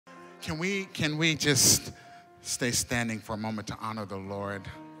Can we just stay standing for a moment to honor the Lord?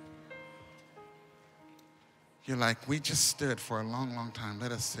 You're like, we just stood for a long, long time.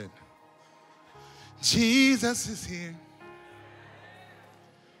 Let us sit. Jesus is here.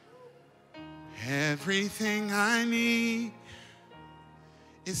 Everything I need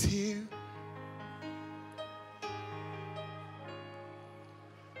is here.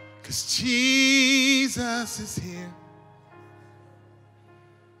 'Cause Jesus is here.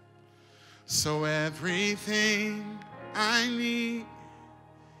 So everything I need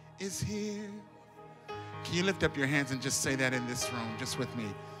is here. Can you lift up your hands and just say that in this room, just with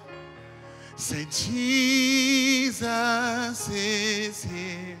me? Say, Jesus is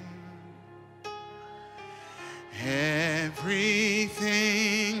here. Everything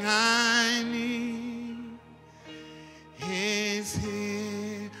I need is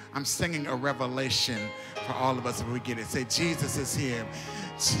here. I'm singing a revelation for all of us if we get it. Say, Jesus is here.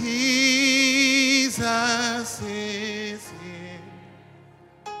 Jesus is here.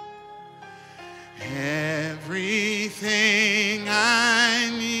 Everything I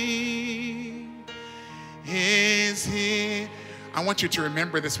need is here. I want you to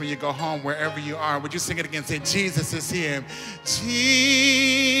remember this when you go home, wherever you are. Would you sing it again? Say, Jesus is here. Jesus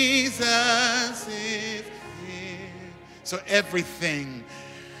is here. So everything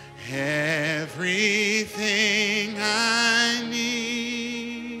I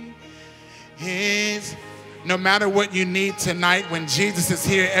need is, no matter what you need tonight, when Jesus is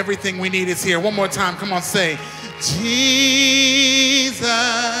here, everything we need is here. One more time, come on, say, Jesus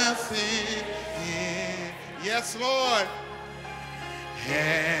is here. Yes, Lord.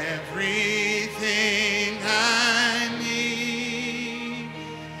 Everything I need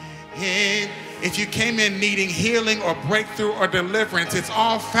is. If you came in needing healing or breakthrough or deliverance, it's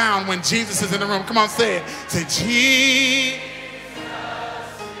all found when Jesus is in the room. Come on, say it. Say, Jesus.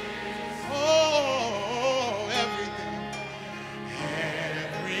 Oh, everything.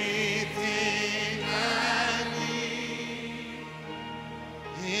 Everything I need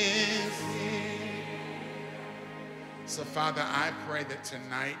is here. So, Father, I pray that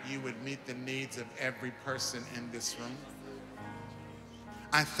tonight you would meet the needs of every person in this room.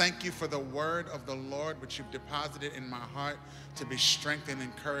 I thank you for the word of the Lord which you've deposited in my heart to be strength and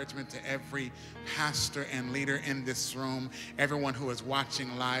encouragement to every pastor and leader in this room, everyone who is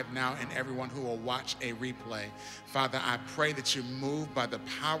watching live now, and everyone who will watch a replay. Father, I pray that you move by the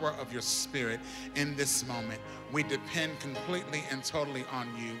power of your Spirit in this moment. We depend completely and totally on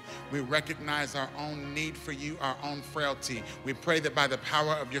you. We recognize our own need for you, our own frailty. We pray that by the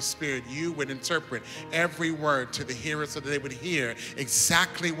power of your Spirit, you would interpret every word to the hearer so that they would hear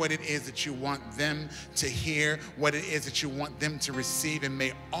exactly what it is that you want them to hear, what it is that you want them to receive. And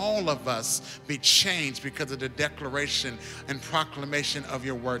may all of us be changed because of the declaration and proclamation of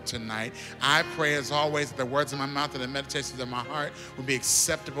your word tonight. I pray, as always, that the words of my mouth and the meditations of my heart will be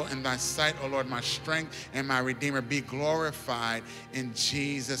acceptable in thy sight, O Lord, my strength and my Redeemer. Be glorified. In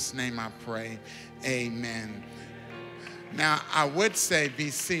Jesus' name I pray. Amen. Now, I would say be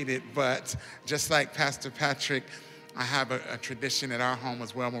seated, but just like Pastor Patrick, I have a tradition at our home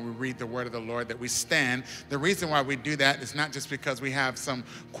as well when we read the word of the Lord that we stand. The reason why we do that is not just because we have some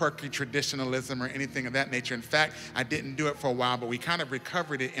quirky traditionalism or anything of that nature. In fact, I didn't do it for a while, but we kind of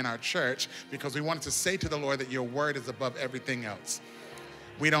recovered it in our church because we wanted to say to the Lord that your word is above everything else.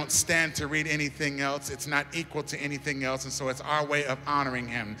 We don't stand to read anything else. It's not equal to anything else. And so it's our way of honoring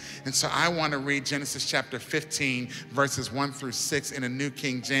him. And so I want to read Genesis chapter 15, verses 1 through 6 in a New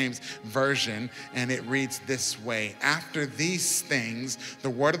King James Version. And it reads this way. After these things, the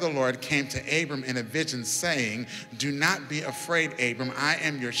word of the Lord came to Abram in a vision, saying, do not be afraid, Abram. I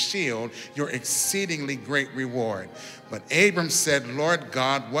am your shield, your exceedingly great reward. But Abram said, Lord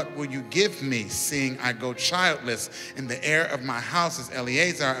God, what will you give me, seeing I go childless, and the heir of my house is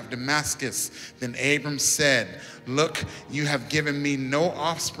Eliezer of Damascus? Then Abram said, look, you have given me no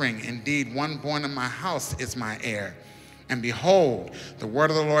offspring. Indeed, one born in my house is my heir. And behold, the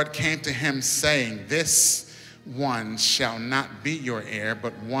word of the Lord came to him, saying, this one shall not be your heir,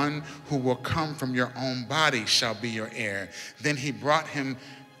 but one who will come from your own body shall be your heir. Then he brought him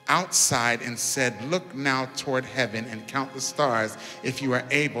outside and said, look now toward heaven and count the stars, if you are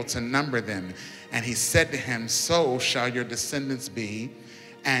able to number them. And he said to him, so shall your descendants be.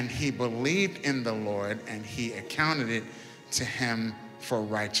 And he believed in the Lord, and he accounted it to him for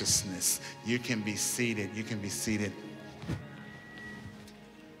righteousness. You can be seated. You can be seated.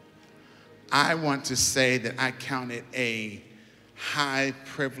 I want to say that I count it a high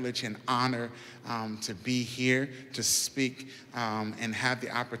privilege and honor to be here, to speak, and have the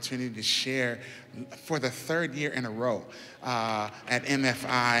opportunity to share for the third year in a row at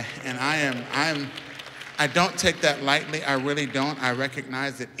MFI. And I don't take that lightly. I really don't. I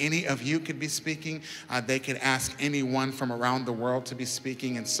recognize that any of you could be speaking. They could ask anyone from around the world to be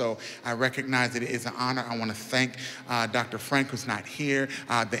speaking. And so I recognize that it is an honor. I want to thank Dr. Frank, who's not here,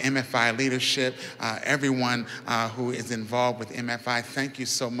 the MFI leadership, everyone who is involved with MFI. Thank you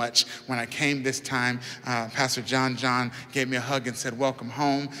so much. When I came this time, Pastor John gave me a hug and said, welcome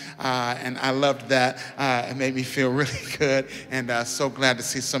home. And I loved that. It made me feel really good. And so glad to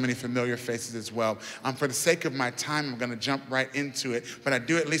see so many familiar faces as well. For the sake of my time, I'm going to jump right into it. But I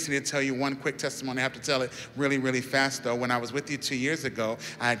do at least need to tell you one quick testimony. I have to tell it really, really fast, though. When I was with you 2 years ago,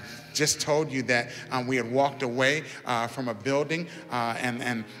 I just told you that we had walked away from a building,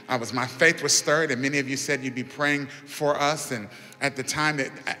 and my faith was stirred, and many of you said you'd be praying for us. And at the time,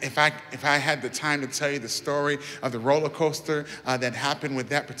 that if I had the time to tell you the story of the roller coaster that happened with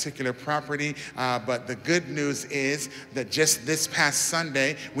that particular property, but the good news is that just this past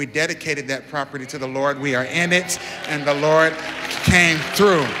Sunday, we dedicated that property to the Lord. We are in it, and the Lord came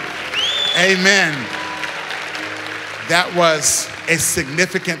through. Amen. That was a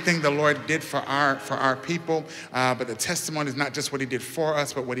significant thing the Lord did for our people. But the testimony is not just what he did for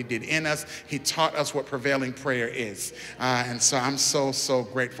us, but what he did in us. He taught us what prevailing prayer is. And so I'm so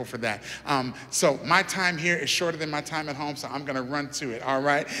grateful for that. So my time here is shorter than my time at home, so I'm going to run to it, all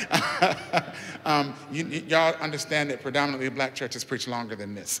right? Y'all understand that predominantly black churches preach longer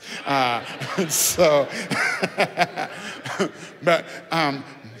than this.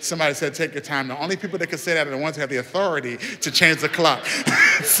 Somebody said, take your time. The only people that can say that are the ones who have the authority to change the clock.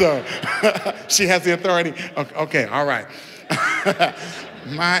 So she has the authority. Okay, all right.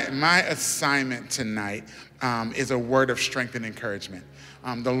 My assignment tonight is a word of strength and encouragement.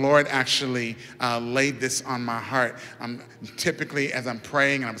 The Lord actually laid this on my heart. Typically, as I'm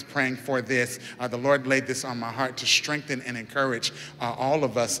praying, and I was praying for this, the Lord laid this on my heart to strengthen and encourage all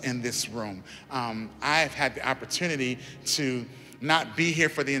of us in this room. I've had the opportunity to not be here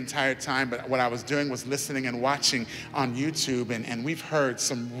for the entire time, but what I was doing was listening and watching on YouTube, and we've heard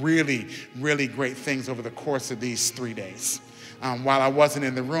some really, really great things over the course of these 3 days. While I wasn't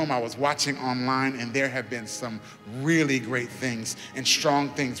in the room, I was watching online, and there have been some really great things and strong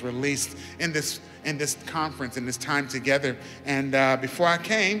things released in this conference, in this time together. And before I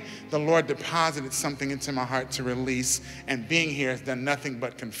came, the Lord deposited something into my heart to release, and being here has done nothing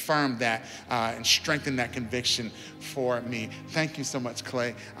but confirm that and strengthen that conviction for me. Thank you so much,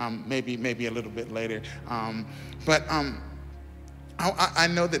 Clay. Maybe a little bit later. I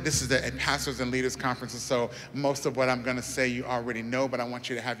know that this is a pastors and leaders conference, and so most of what I'm going to say you already know, but I want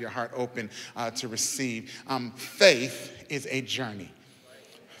you to have your heart open to receive. Faith is a journey.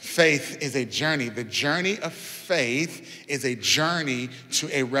 Faith is a journey. The journey of faith is a journey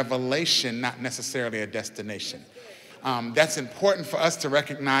to a revelation, not necessarily a destination. That's important for us to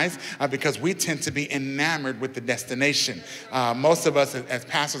recognize because we tend to be enamored with the destination. Most of us as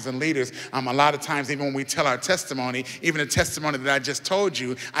pastors and leaders, a lot of times even when we tell our testimony, even the testimony that I just told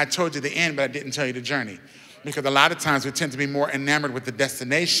you, I told you the end, but I didn't tell you the journey. Because a lot of times we tend to be more enamored with the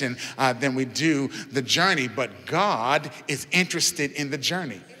destination than we do the journey. But God is interested in the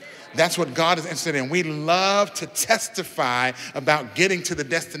journey. That's what God is interested in. We love to testify about getting to the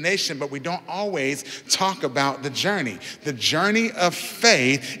destination, but we don't always talk about the journey. The journey of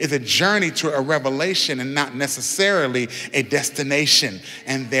faith is a journey to a revelation and not necessarily a destination.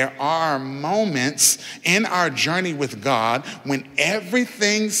 And there are moments in our journey with God when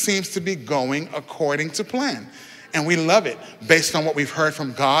everything seems to be going according to plan. And we love it based on what we've heard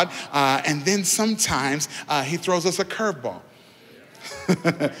from God. And then sometimes he throws us a curveball.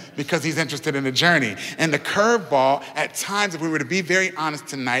 Because he's interested in the journey. And the curveball, at times, if we were to be very honest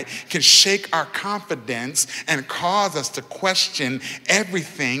tonight, can shake our confidence and cause us to question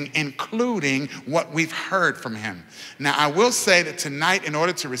everything, including what we've heard from him. Now, I will say that tonight, in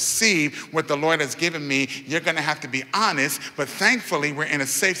order to receive what the Lord has given me, you're going to have to be honest. But thankfully, we're in a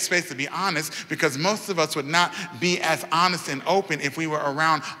safe space to be honest, because most of us would not be as honest and open if we were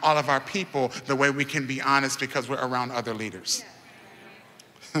around all of our people the way we can be honest because we're around other leaders.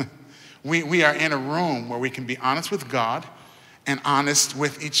 We are in a room where we can be honest with God and honest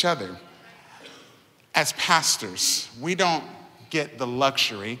with each other. As pastors, we don't get the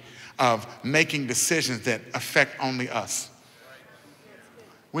luxury of making decisions that affect only us.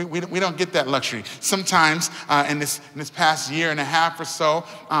 We don't get that luxury. Sometimes in this past year and a half or so,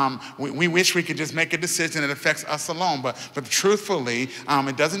 we wish we could just make a decision that affects us alone. But truthfully,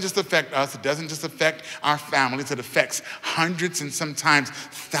 it doesn't just affect us. It doesn't just affect our families. It affects hundreds and sometimes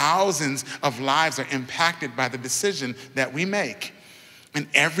thousands of lives are impacted by the decision that we make. And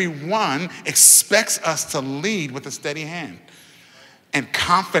everyone expects us to lead with a steady hand and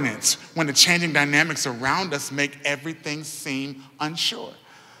confidence when the changing dynamics around us make everything seem unsure.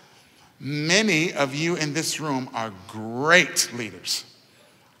 Many of you in this room are great leaders.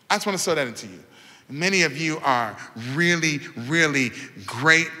 I just want to throw that into you. Many of you are really, really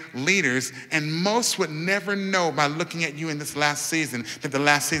great leaders, and most would never know by looking at you in this last season that the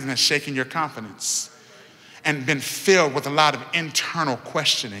last season has shaken your confidence and been filled with a lot of internal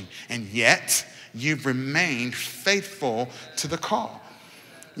questioning, and yet you've remained faithful to the call.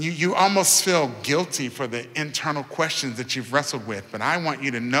 You almost feel guilty for the internal questions that you've wrestled with, but I want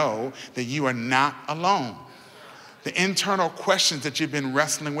you to know that you are not alone. The internal questions that you've been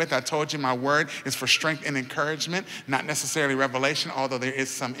wrestling with, I told you my word is for strength and encouragement, not necessarily revelation, although there is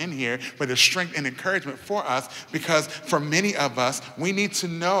some in here, but there's strength and encouragement for us because for many of us, we need to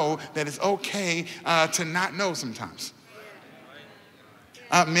know that it's okay to not know sometimes.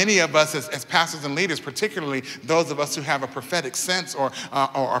 Many of us as pastors and leaders, particularly those of us who have a prophetic sense or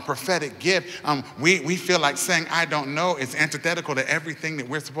a prophetic gift, we feel like saying, I don't know, is antithetical to everything that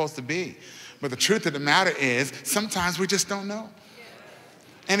we're supposed to be. But the truth of the matter is, sometimes we just don't know.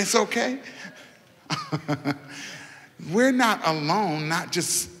 And it's okay. We're not alone, not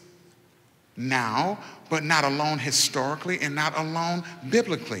just now, but not alone historically and not alone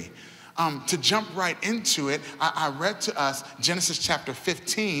biblically. To jump right into it, I read to us Genesis chapter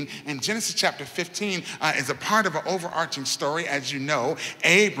 15, and Genesis chapter 15 is a part of an overarching story. As you know,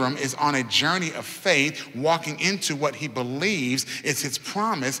 Abram is on a journey of faith, walking into what he believes is his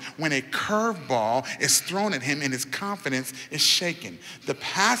promise when a curveball is thrown at him and his confidence is shaken. The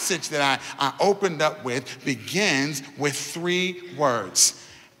passage that I opened up with begins with 3 words: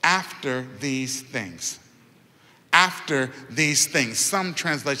 after these things. After these things. Some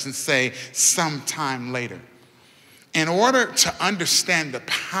translations say sometime later. In order to understand the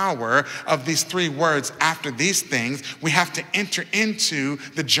power of these 3 words, after these things, we have to enter into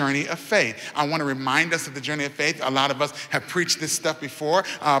the journey of faith. I want to remind us of the journey of faith. A lot of us have preached this stuff before,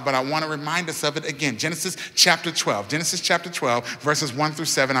 but I want to remind us of it again. Genesis chapter 12. Genesis chapter 12, verses 1 through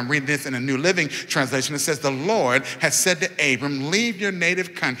 7. I'm reading this in a New Living Translation. It says, the Lord has said to Abram, leave your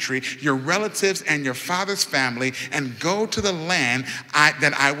native country, your relatives, and your father's family, and go to the land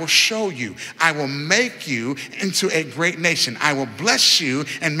that I will show you. I will make you into a great nation. I will bless you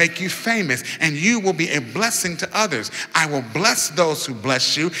and make you famous, and you will be a blessing to others. I will bless those who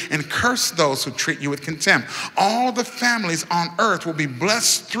bless you and curse those who treat you with contempt. All the families on earth will be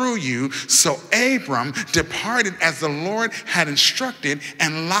blessed through you. So Abram departed as the Lord had instructed,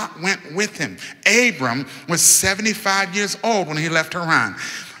 and Lot went with him. Abram was 75 years old when he left Haran.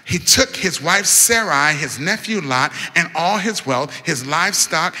 He took his wife Sarai, his nephew Lot, and all his wealth, his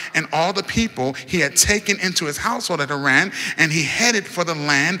livestock, and all the people he had taken into his household at Haran, and he headed for the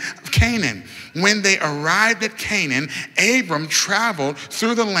land of Canaan. When they arrived at Canaan, Abram traveled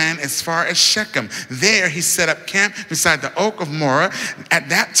through the land as far as Shechem. There he set up camp beside the oak of Moreh. At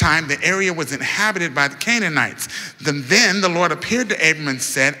that time, the area was inhabited by the Canaanites. Then the Lord appeared to Abram and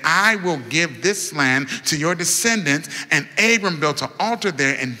said, I will give this land to your descendants. And Abram built an altar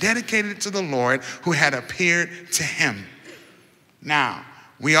there and dedicated it to the Lord who had appeared to him. Now,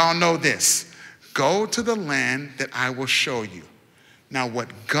 we all know this. Go to the land that I will show you. Now, what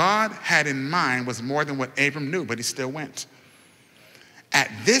God had in mind was more than what Abram knew, but he still went. At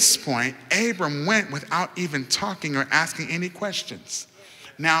this point, Abram went without even talking or asking any questions.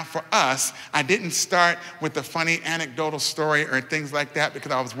 Now, for us, I didn't start with the funny anecdotal story or things like that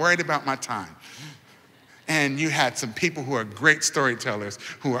because I was worried about my time. And you had some people who are great storytellers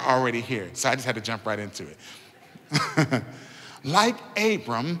who are already here. So I just had to jump right into it. Like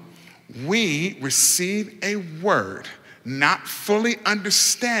Abram, we receive a word, not fully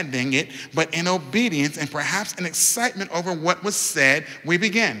understanding it, but in obedience and perhaps in excitement over what was said, we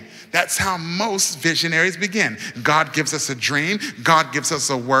begin. That's how most visionaries begin. God gives us a dream. God gives us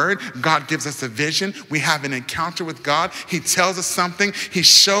a word. God gives us a vision. We have an encounter with God. He tells us something. He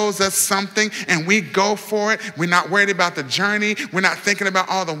shows us something, and we go for it. We're not worried about the journey. We're not thinking about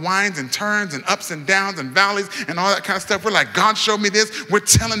all the winds and turns and ups and downs and valleys and all that kind of stuff. We're like, God showed me this. We're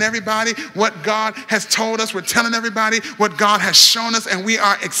telling everybody what God has told us. We're telling everybody what God has shown us, and we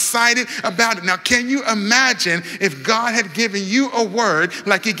are excited about it. Now, can you imagine if God had given you a word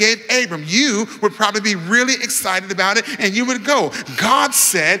like he gave Abram? You would probably be really excited about it, and you would go. God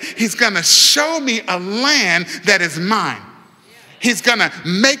said he's going to show me a land that is mine. He's going to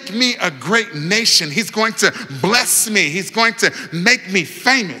make me a great nation. He's going to bless me. He's going to make me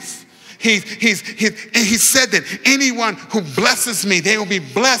famous. He said that anyone who blesses me, they will be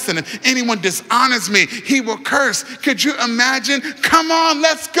blessed. And if anyone dishonors me, he will curse. Could you imagine? Come on,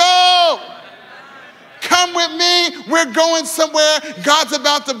 let's go. Come with me. We're going somewhere. God's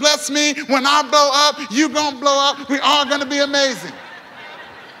about to bless me. When I blow up, you're going to blow up. We're all going to be amazing.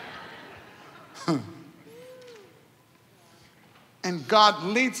 And God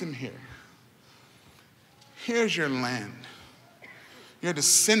leads him here. Here's your land. Your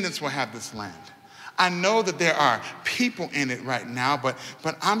descendants will have this land. I know that there are people in it right now, but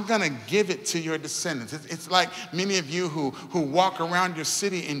I'm going to give it to your descendants. It's like many of you who walk around your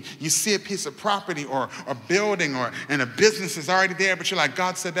city and you see a piece of property or a building and a business is already there, but you're like,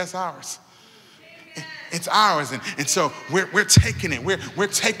 God said that's ours. It's ours, and so we're taking it. We're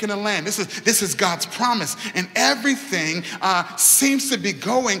taking the land. This is God's promise, and everything seems to be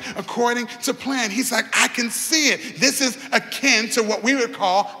going according to plan. He's like, I can see it. This is akin to what we would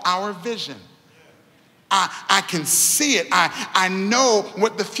call our vision. I can see it. I know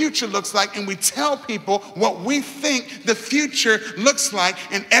what the future looks like, and we tell people what we think the future looks like,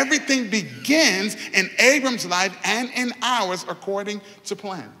 and everything begins in Abram's life and in ours according to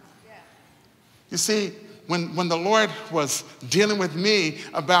plan. You see, when the Lord was dealing with me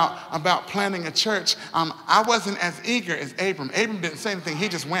about planting a church, I wasn't as eager as Abram. Abram didn't say anything. He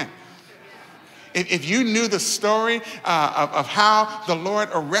just went. If you knew the story of how the Lord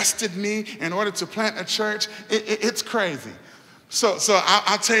arrested me in order to plant a church, it's crazy. So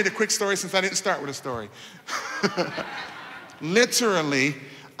I'll tell you the quick story since I didn't start with a story. Literally,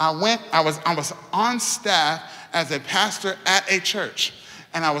 I was on staff as a pastor at a church.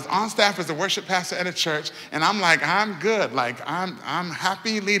 And I was on staff as a worship pastor at a church, and I'm like, I'm good. Like, I'm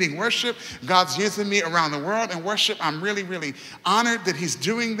happy leading worship. God's using me around the world in worship. I'm really, really honored that he's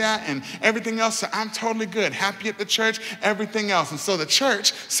doing that and everything else. So I'm totally good, happy at the church, everything else. And so the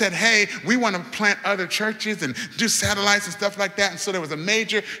church said, hey, we want to plant other churches and do satellites and stuff like that. And so there was a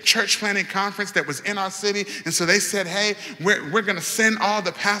major church planting conference that was in our city. And so they said, hey, we're going to send all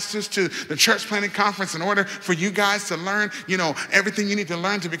the pastors to the church planting conference in order for you guys to learn, everything you need to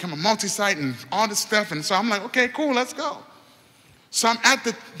learn to become a multi-site and all this stuff. And so I'm like, okay, cool, let's go. So I'm at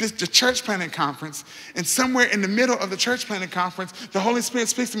the church planting conference, and somewhere in the middle of the church planting conference, the Holy Spirit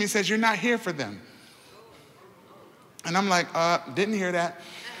speaks to me and says, you're not here for them. And I'm like, didn't hear that.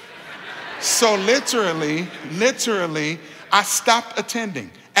 So literally, I stopped attending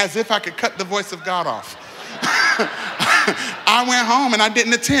as if I could cut the voice of God off. I went home and I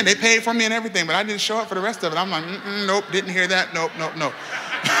didn't attend. They paid for me and everything, but I didn't show up for the rest of it. I'm like, nope, didn't hear that. Nope.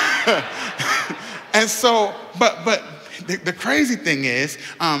 And so, but the crazy thing is,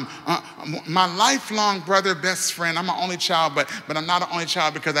 my lifelong brother, best friend, I'm an only child, but I'm not an only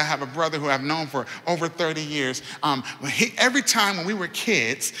child because I have a brother who I've known for over 30 years. Every time when we were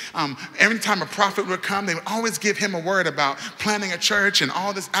kids, every time a prophet would come, they would always give him a word about planting a church and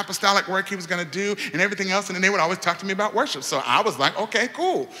all this apostolic work he was going to do and everything else. And then they would always talk to me about worship. So I was like, okay,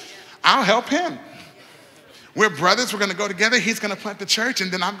 cool. I'll help him. We're brothers. We're going to go together. He's going to plant the church,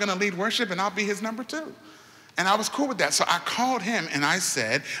 and then I'm going to lead worship, and I'll be his number two. And I was cool with that. So I called him and I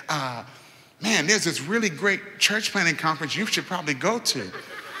said, man, there's this really great church planting conference you should probably go to.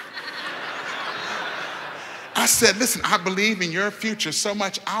 I said, listen, I believe in your future so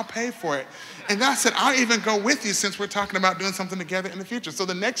much, I'll pay for it. And I said, I'll even go with you since we're talking about doing something together in the future. So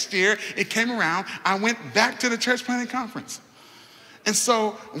the next year it came around, I went back to the church planting conference. And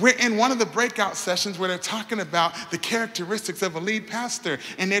so we're in one of the breakout sessions where they're talking about the characteristics of a lead pastor,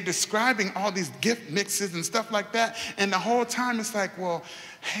 and they're describing all these gift mixes and stuff like that. And the whole time it's like, well,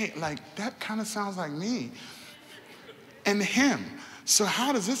 hey, like that kind of sounds like me and him. So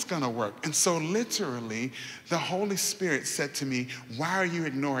how is this going to work? And so literally the Holy Spirit said to me, why are you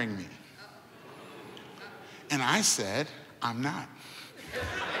ignoring me? And I said, I'm not.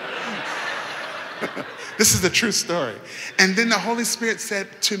 This is the true story. And then the Holy Spirit said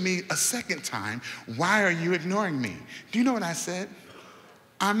to me a second time, why are you ignoring me? Do you know what I said?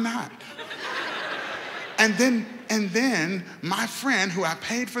 I'm not. And then my friend who I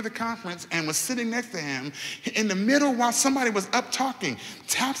paid for the conference and was sitting next to him, in the middle while somebody was up talking,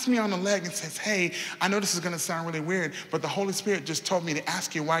 taps me on the leg and says, hey, I know this is going to sound really weird, but the Holy Spirit just told me to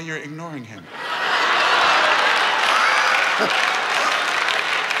ask you why you're ignoring him.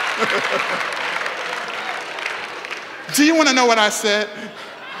 Do you want to know what I said?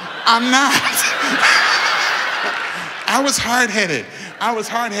 I'm not. I was hard-headed. Part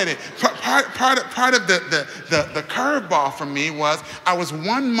of the curveball for me was I was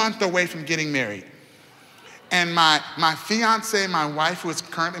 1 month away from getting married. And my fiance, my wife, who is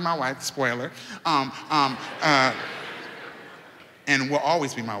currently my wife, spoiler, and will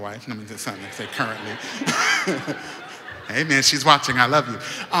always be my wife. Let me just say currently. Hey, man, she's watching. I love you.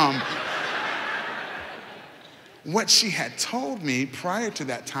 What she had told me prior to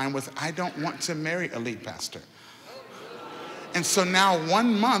that time was, I don't want to marry a lead pastor. And so now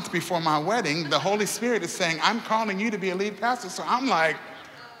 1 month before my wedding, the Holy Spirit is saying, I'm calling you to be a lead pastor. So I'm like,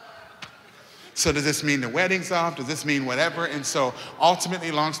 so does this mean the wedding's off? Does this mean whatever? And so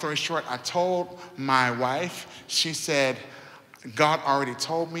ultimately, long story short, I told my wife. She said, God already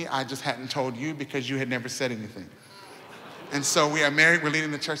told me. I just hadn't told you because you had never said anything. And so we are married. We're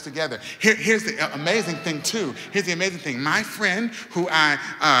leading the church together. Here's the amazing thing, too. Here's the amazing thing. My friend who I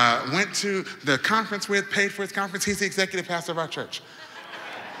went to the conference with, paid for his conference, he's the executive pastor of our church.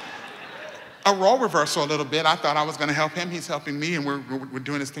 A role reversal a little bit. I thought I was going to help him. He's helping me, and we're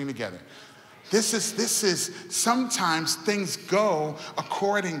doing this thing together. This is sometimes things go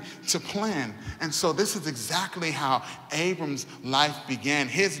according to plan. And so this is exactly how Abram's life began.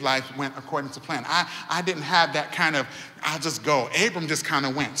 His life went according to plan. I didn't have that kind of, I'll just go. Abram just kind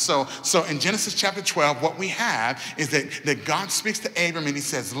of went. So in Genesis chapter 12, what we have is that God speaks to Abram and he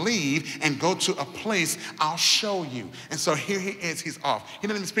says, leave and go to a place I'll show you. And so here he is, he's off. He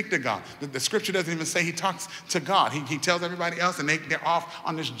doesn't even speak to God. The scripture doesn't even say he talks to God. He tells everybody else, and they're off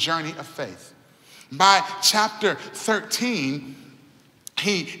on this journey of faith. By chapter 13,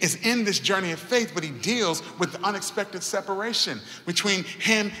 he is in this journey of faith, but he deals with the unexpected separation between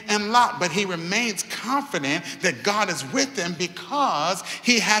him and Lot. But he remains confident that God is with him because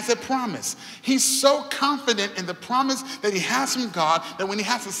he has a promise. He's so confident in the promise that he has from God that when he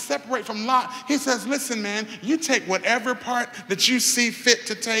has to separate from Lot, he says, listen, man, you take whatever part that you see fit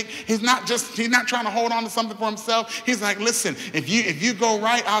to take. He's not trying to hold on to something for himself. He's like, listen, if you go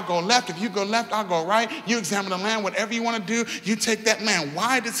right, I'll go left. If you go left, I'll go right. You examine the land, whatever you want to do, you take that land.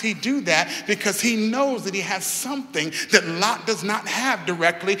 Why does he do that? Because he knows that he has something that Lot does not have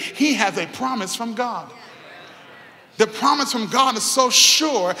directly. He has a promise from God. The promise from God is so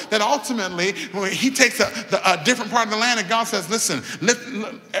sure that ultimately when he takes a different part of the land and God says, listen,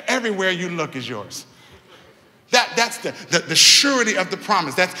 everywhere you look is yours. That's the surety of the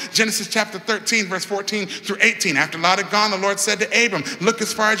promise. That's Genesis chapter 13, verse 14 through 18. After Lot had gone, the Lord said to Abram, look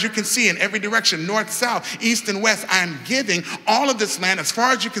as far as you can see in every direction, north, south, east, and west. I am giving all of this land as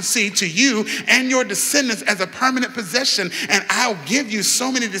far as you can see to you and your descendants as a permanent possession. And I'll give you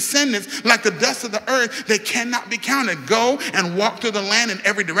so many descendants like the dust of the earth, they cannot be counted. Go and walk through the land in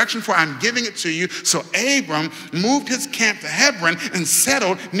every direction, for I'm giving it to you. So Abram moved his camp to Hebron and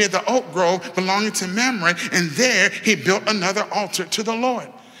settled near the oak grove belonging to Mamre, and there he built another altar to the Lord.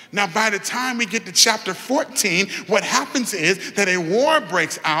 Now, by the time we get to chapter 14, what happens is that a war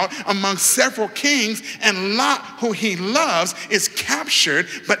breaks out among several kings, and Lot, who he loves, is captured.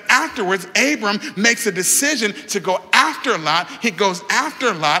 But afterwards, Abram makes a decision to go after Lot. He goes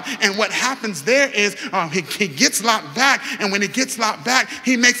after Lot, and what happens there is he gets Lot back, and when he gets Lot back,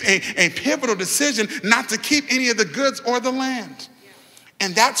 he makes a pivotal decision not to keep any of the goods or the land.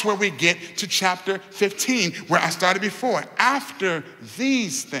 And that's where we get to chapter 15, where I started before. After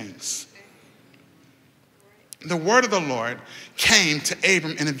these things, the word of the Lord came to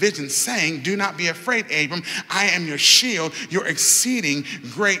Abram in a vision, saying, do not be afraid, Abram. I am your shield, your exceeding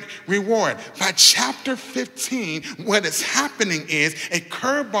great reward. By chapter 15, what is happening is a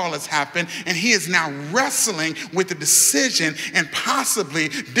curveball has happened, and he is now wrestling with the decision and possibly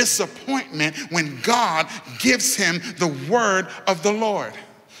disappointment when God gives him the word of the Lord.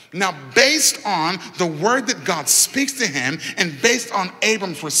 Now, based on the word that God speaks to him and based on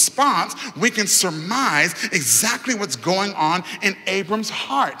Abram's response, we can surmise exactly what's going on in Abram's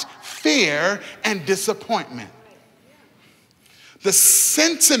heart: fear and disappointment. The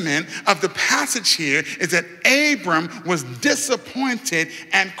sentiment of the passage here is that Abram was disappointed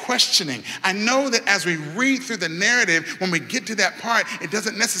and questioning. I know that as we read through the narrative, when we get to that part, it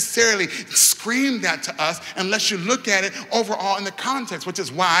doesn't necessarily scream that to us unless you look at it overall in the context, which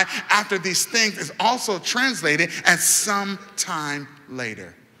is why after these things is also translated as sometime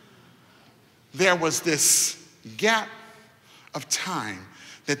later. There was this gap of time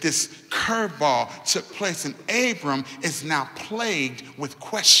that this curveball took place, and Abram is now plagued with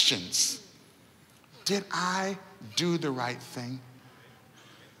questions. Did I do the right thing?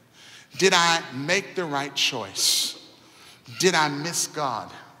 Did I make the right choice? Did I miss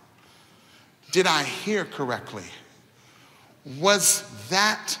God? Did I hear correctly? Was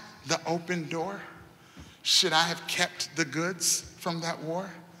that the open door? Should I have kept the goods from that war?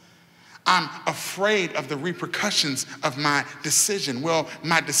 I'm afraid of the repercussions of my decision. Will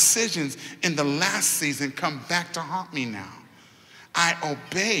my decisions in the last season come back to haunt me now? I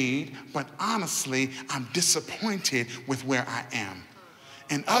obeyed, but honestly, I'm disappointed with where I am.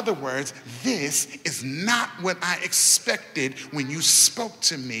 In other words, this is not what I expected when you spoke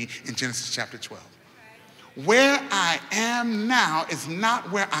to me in Genesis chapter 12. Where I am now is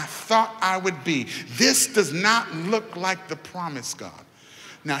not where I thought I would be. This does not look like the promise, God.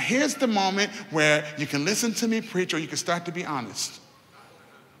 Now, here's the moment where you can listen to me preach, or you can start to be honest.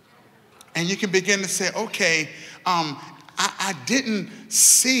 And you can begin to say, okay, I didn't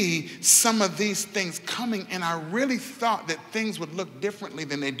see some of these things coming, and I really thought that things would look differently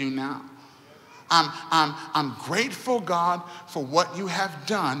than they do now. I'm grateful, God, for what you have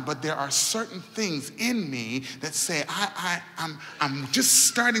done, but there are certain things in me that say I'm just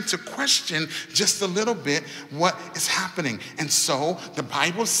starting to question just a little bit what is happening. And so the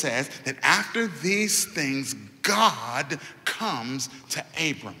Bible says that after these things, God comes to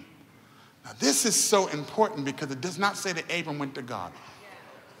Abram. Now, this is so important because it does not say that Abram went to God.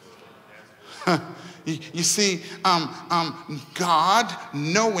 You see, God,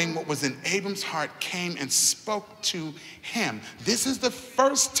 knowing what was in Abram's heart, came and spoke to him. This is the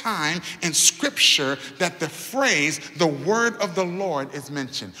first time in Scripture that the phrase, the word of the Lord, is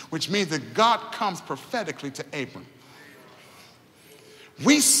mentioned, which means that God comes prophetically to Abram.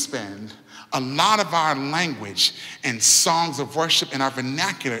 We spend a lot of our language and songs of worship in our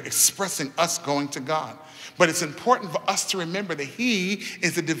vernacular expressing us going to God. But it's important for us to remember that he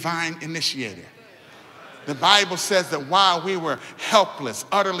is the divine initiator. The Bible says that while we were helpless,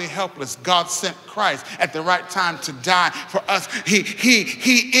 utterly helpless, God sent Christ at the right time to die for us. He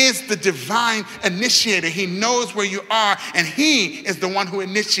is the divine initiator. He knows where you are, and he is the one who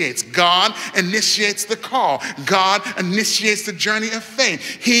initiates. God initiates the call. God initiates the journey of faith.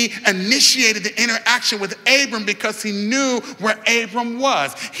 He initiated the interaction with Abram because he knew where Abram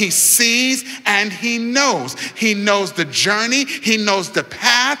was. He sees and he knows. He knows the journey. He knows the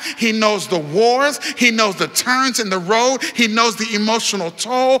path. He knows the wars. He knows the turns in the road. He knows the emotional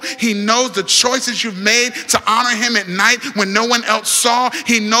toll. He knows the choices you've made to honor him at night when no one else saw.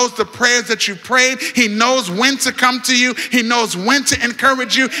 He knows the prayers that you prayed. He knows when to come to you. He knows when to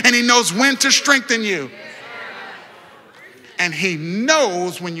encourage you, and he knows when to strengthen you. And he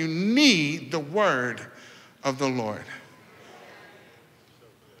knows when you need the word of the Lord.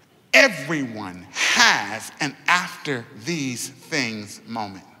 Everyone has an after these things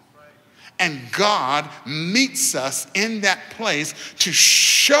moment. And God meets us in that place to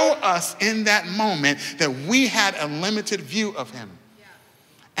show us in that moment that we had a limited view of him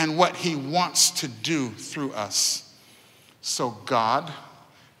and what he wants to do through us. So God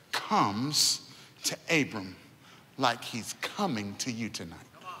comes to Abram like he's coming to you tonight.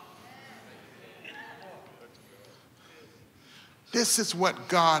 This is what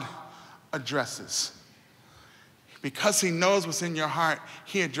God addresses. Because he knows what's in your heart,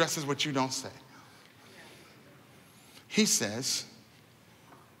 he addresses what you don't say. He says,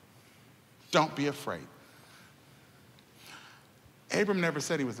 don't be afraid. Abram never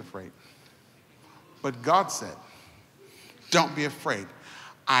said he was afraid. But God said, don't be afraid.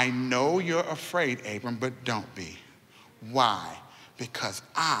 I know you're afraid, Abram, but don't be. Why? Because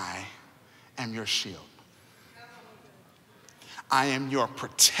I am your shield. I am your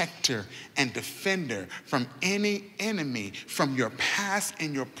protector and defender from any enemy, from your past,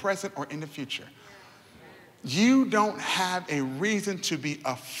 in your present, or in the future. You don't have a reason to be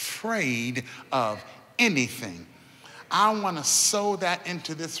afraid of anything. I want to sow that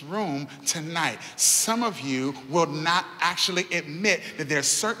into this room tonight. Some of you will not actually admit that there's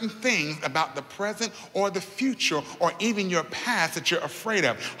certain things about the present or the future or even your past that you're afraid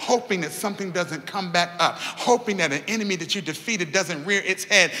of, hoping that something doesn't come back up, hoping that an enemy that you defeated doesn't rear its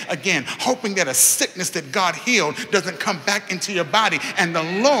head again, hoping that a sickness that God healed doesn't come back into your body. And the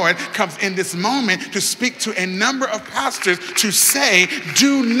Lord comes in this moment to speak to a number of pastors to say,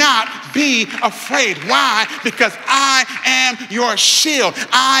 do not be afraid. Why? Because I am your shield.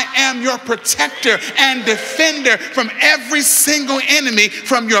 I am your protector and defender from every single enemy,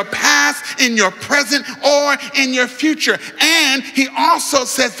 from your past, in your present, or in your future. And he also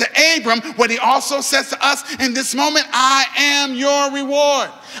says to Abram what he also says to us in this moment: I am your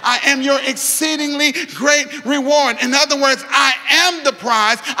reward. I am your exceedingly great reward. In other words, I am the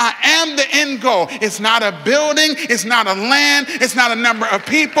prize. I am the end goal. It's not a building. It's not a land. It's not a number of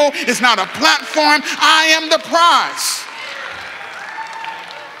people. It's not a platform. I am the prize.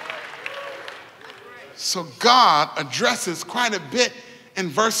 So God addresses quite a bit in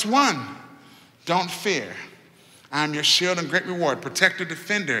verse 1. Don't fear. I am your shield and great reward, protector,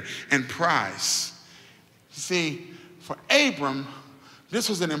 defender, and prize. See, for Abram, this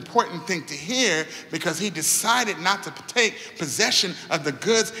was an important thing to hear because he decided not to take possession of the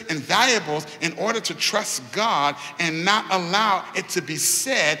goods and valuables in order to trust God and not allow it to be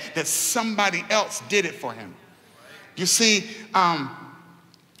said that somebody else did it for him. You see,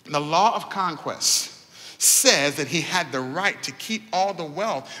 the law of conquest says that he had the right to keep all the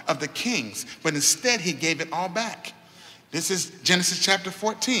wealth of the kings, but instead he gave it all back. This is Genesis chapter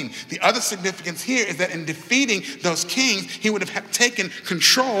 14. The other significance here is that in defeating those kings, he would have taken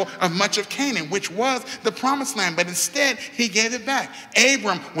control of much of Canaan, which was the promised land, but instead he gave it back.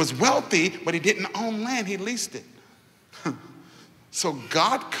 Abram was wealthy, but he didn't own land, he leased it. So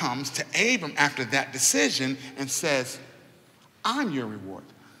God comes to Abram after that decision and says, I'm your reward.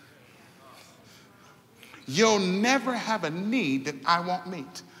 You'll never have a need that I won't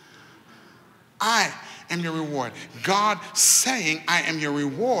meet. I am your reward. God saying I am your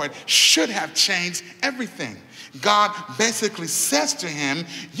reward should have changed everything. God basically says to him,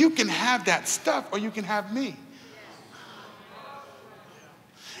 you can have that stuff or you can have me.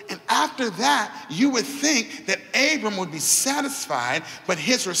 And after that, you would think that Abram would be satisfied, but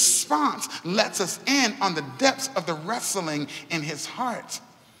his response lets us in on the depths of the wrestling in his heart.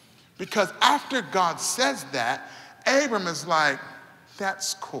 Because after God says that, Abram is like,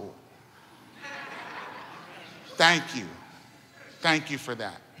 that's cool. Thank you. Thank you for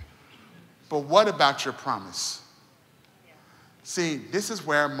that. But what about your promise? See, this is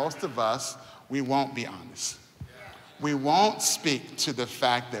where most of us, we won't be honest. We won't speak to the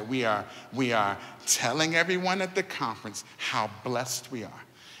fact that we are telling everyone at the conference how blessed we are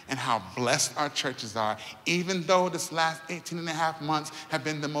and how blessed our churches are, even though this last 18 and a half months have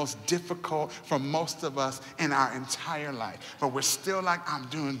been the most difficult for most of us in our entire life. But we're still like, I'm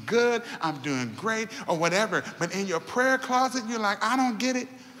doing good, I'm doing great, or whatever. But in your prayer closet, you're like, I don't get it.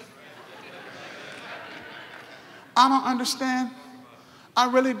 I don't understand.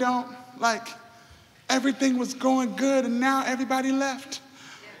 I really don't. Like, everything was going good and now everybody left.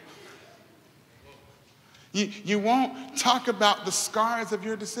 You won't talk about the scars of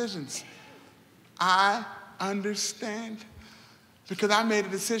your decisions. I understand. Because I made a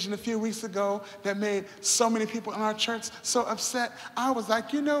decision a few weeks ago that made so many people in our church so upset. I was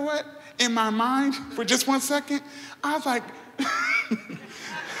like, you know what? In my mind, for just 1 second, I was like,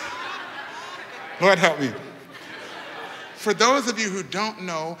 Lord help me. For those of you who don't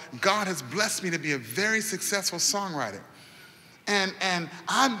know, God has blessed me to be a very successful songwriter. And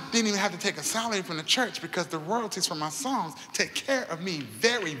I didn't even have to take a salary from the church because the royalties from my songs take care of me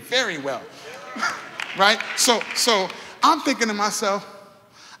very, very well. Right? So I'm thinking to myself,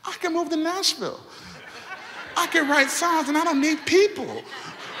 I can move to Nashville. I can write songs and I don't need people.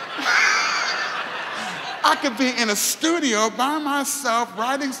 I could be in a studio by myself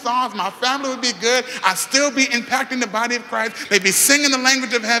writing songs. My family would be good. I'd still be impacting the body of Christ. They'd be singing the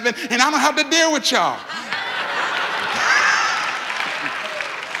language of heaven, and I don't have to deal with y'all.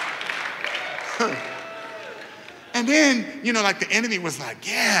 And then, like the enemy was like,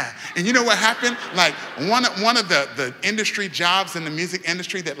 yeah. And you know what happened? Like one of the industry jobs in the music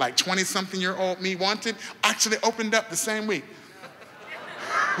industry that like 20-something-year-old me wanted actually opened up the same week.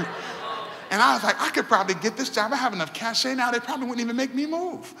 And I was like, I could probably get this job. I have enough cachet now, they probably wouldn't even make me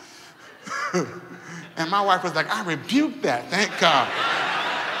move. And my wife was like, I rebuked that, thank God.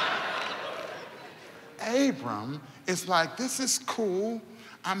 Abram is like, this is cool.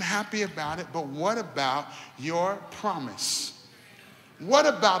 I'm happy about it, but what about your promise? What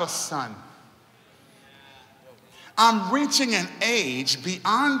about a son? I'm reaching an age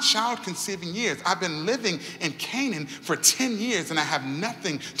beyond child conceiving years. I've been living in Canaan for 10 years and I have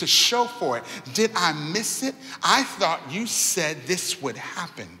nothing to show for it. Did I miss it? I thought you said this would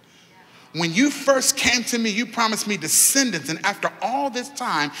happen. When you first came to me, you promised me descendants, and after all this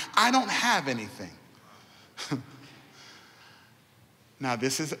time, I don't have anything. Now,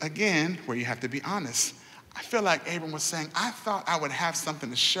 this is, again, where you have to be honest. I feel like Abram was saying, I thought I would have something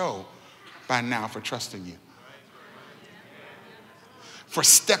to show by now for trusting you, for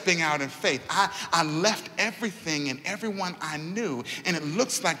stepping out in faith. I left everything and everyone I knew, and it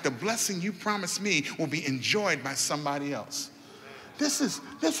looks like the blessing you promised me will be enjoyed by somebody else. This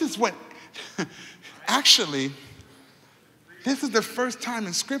is what, actually, this is the first time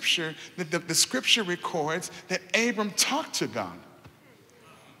in Scripture that the Scripture records that Abram talked to God.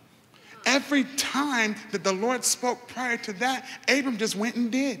 Every time that the Lord spoke prior to that, Abram just went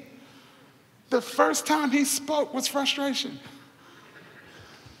and did. The first time he spoke was frustration.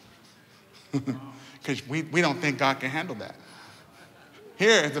 because we don't think God can handle that.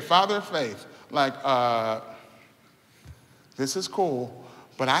 Here is the father of faith, like, this is cool,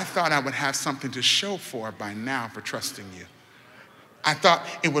 but I thought I would have something to show for by now for trusting you. I thought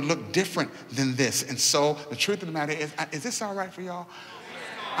it would look different than this. And so the truth of the matter is this all right for y'all?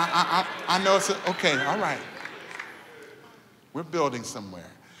 I know it's okay, all right. We're building somewhere.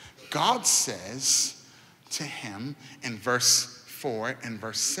 God says to him in verse 4 and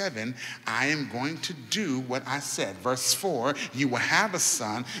verse 7, I am going to do what I said. Verse 4, you will have a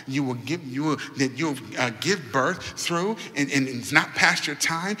son, you'll give birth through, and it's not past your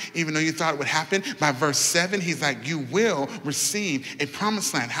time, even though you thought it would happen. By verse 7, he's like, you will receive a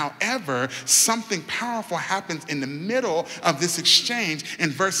promised land. However, something powerful happens in the middle of this exchange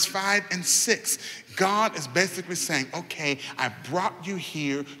in verse 5 and 6. God is basically saying, okay, I brought you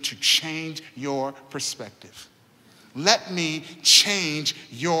here to change your perspective. Let me change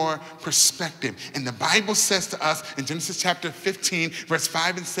your perspective. And the Bible says to us in Genesis chapter 15, verse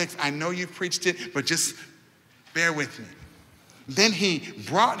 5 and 6, I know you've preached it, but just bear with me. Then he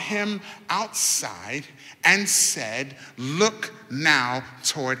brought him outside and said, look now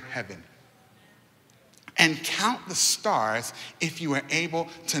toward heaven and count the stars if you are able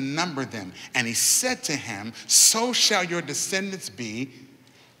to number them. And he said to him, so shall your descendants be.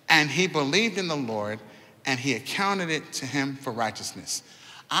 And he believed in the Lord, and he accounted it to him for righteousness.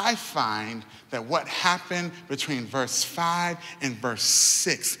 I find that what happened between verse 5 and verse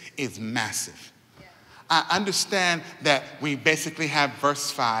 6 is massive. I understand that we basically have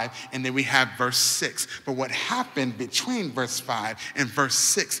verse 5 and then we have verse 6. But what happened between verse 5 and verse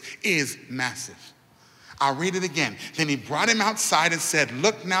 6 is massive. I'll read it again. Then he brought him outside and said,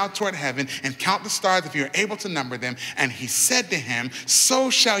 look now toward heaven and count the stars if you're able to number them. And he said to him, so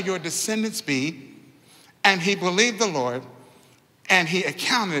shall your descendants be. And he believed the Lord, and he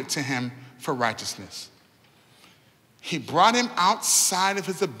accounted it to him for righteousness. He brought him outside of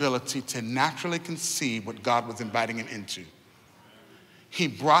his ability to naturally conceive what God was inviting him into. He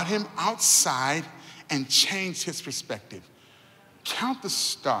brought him outside and changed his perspective. Count the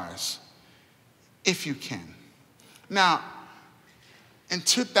stars if you can. Now, in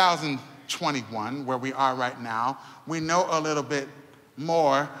 2021, where we are right now, we know a little bit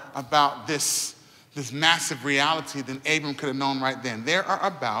more about this massive reality than Abram could have known right then. There are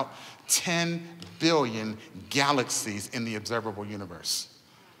about 10 billion galaxies in the observable universe.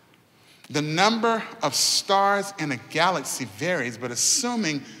 The number of stars in a galaxy varies, but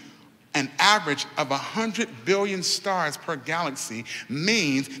assuming an average of 100 billion stars per galaxy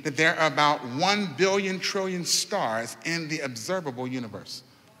means that there are about 1 billion trillion stars in the observable universe.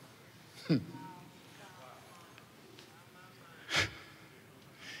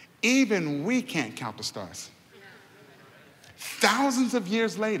 Even we can't count the stars. Thousands of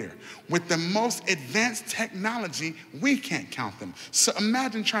years later, with the most advanced technology, we can't count them. So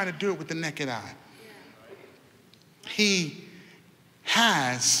imagine trying to do it with the naked eye. He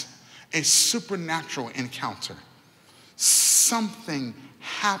has a supernatural encounter. Something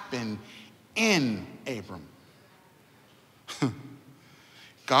happened in Abram.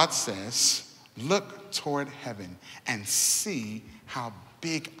 God says, look toward heaven and see how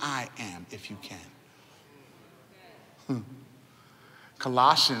big I am if you can.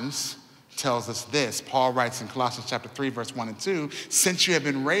 Colossians tells us this. Paul writes in Colossians chapter 3, verse 1 and 2, since you have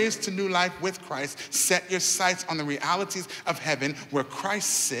been raised to new life with Christ, set your sights on the realities of heaven where Christ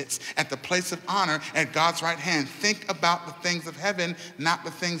sits at the place of honor at God's right hand. Think about the things of heaven, not the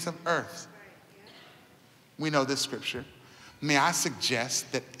things of earth. We know this scripture. May I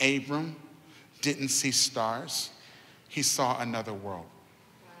suggest that Abram didn't see stars. He saw another world.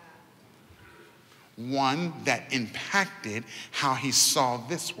 One that impacted how he saw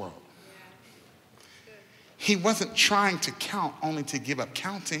this world. He wasn't trying to count only to give up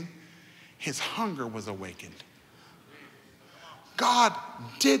counting. His hunger was awakened. God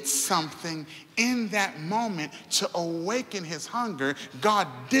did something in that moment to awaken his hunger. God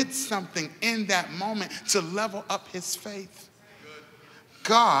did something in that moment to level up his faith.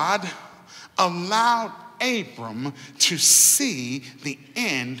 God allowed Abram to see the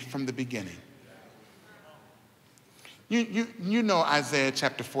end from the beginning. You know Isaiah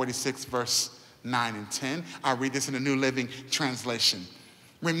chapter 46, verse 9 and 10. I'll read this in the New Living Translation.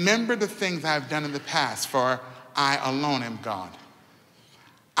 Remember the things I have done in the past, for I alone am God.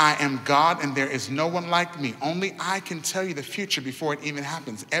 I am God and there is no one like me. Only I can tell you the future before it even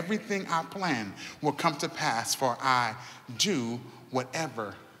happens. Everything I plan will come to pass, for I do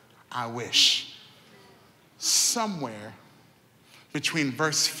whatever I wish. Somewhere between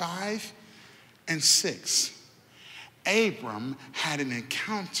verse 5 and 6, Abram had an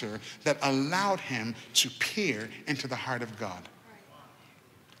encounter that allowed him to peer into the heart of God.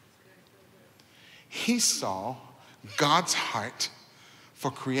 He saw God's heart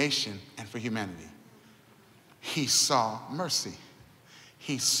for creation and for humanity. He saw mercy.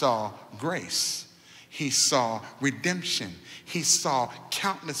 He saw grace. He saw redemption. He saw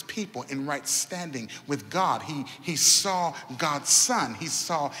countless people in right standing with God. He saw God's Son. He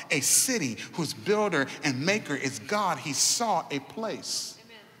saw a city whose builder and maker is God. He saw a place.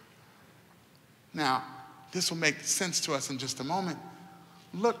 Amen. Now, this will make sense to us in just a moment.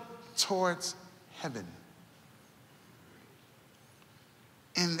 Look towards heaven.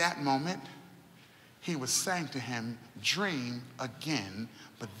 In that moment, he was saying to him, dream again,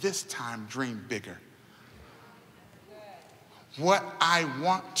 but this time dream bigger. What I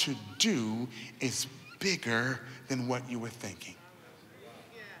want to do is bigger than what you were thinking.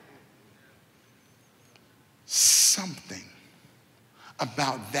 Something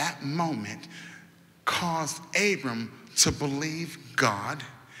about that moment caused Abram to believe God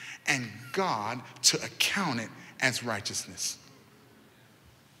and God to account it as righteousness.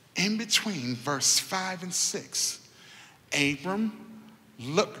 In between verse 5 and 6, Abram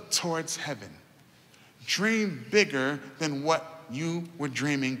looked towards heaven. Dream bigger than what you were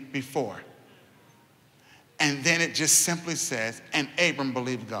dreaming before. And then it just simply says, and Abram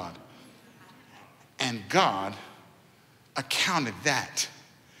believed God. And God accounted that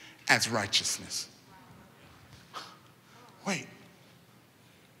as righteousness. Wait.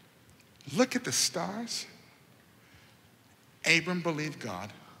 Look at the stars. Abram believed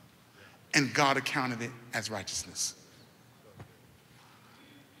God, and God accounted it as righteousness.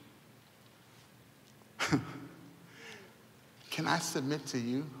 Can I submit to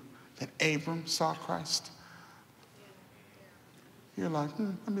you that Abram saw Christ? You're like,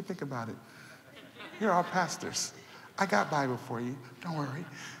 let me think about it. You're all pastors. I got Bible for you. Don't worry.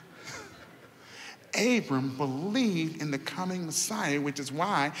 Abram believed in the coming Messiah, which is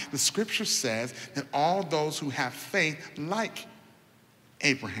why the scripture says that all those who have faith like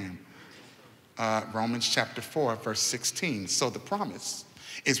Abraham. Romans chapter 4, verse 16. So the promise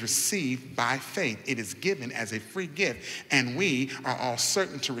is received by faith. It is given as a free gift, and we are all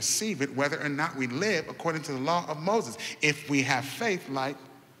certain to receive it, whether or not we live according to the law of Moses, if we have faith like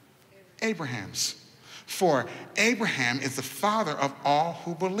Abraham's. For Abraham is the father of all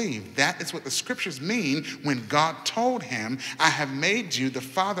who believe. That is what the scriptures mean when God told him, I have made you the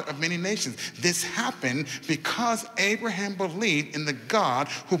father of many nations. This happened because Abraham believed in the God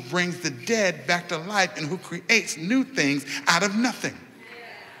who brings the dead back to life and who creates new things out of nothing.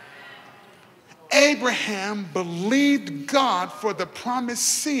 Abraham believed God for the promised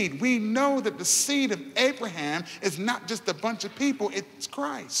seed. We know that the seed of Abraham is not just a bunch of people, it's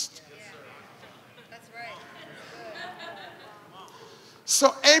Christ.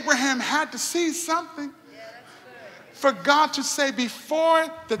 So Abraham had to see something for God to say, before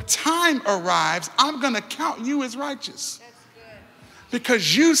the time arrives, I'm going to count you as righteous.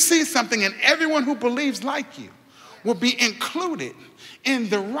 Because you see something, and everyone who believes like you will be included in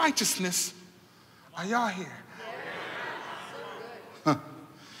the righteousness. Are y'all here?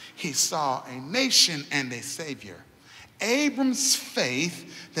 He saw a nation and a savior. Abram's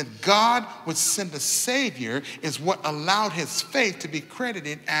faith that God would send a savior is what allowed his faith to be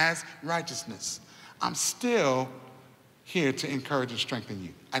credited as righteousness. I'm still here to encourage and strengthen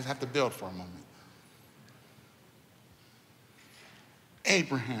you. I just have to build for a moment.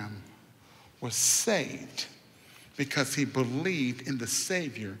 Abraham was saved because he believed in the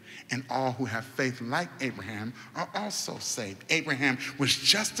Savior, and all who have faith like Abraham are also saved. Abraham was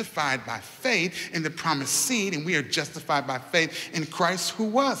justified by faith in the promised seed, and we are justified by faith in Christ, who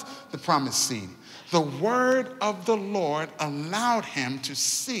was the promised seed. The word of the Lord allowed him to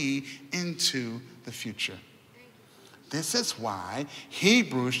see into the future. This is why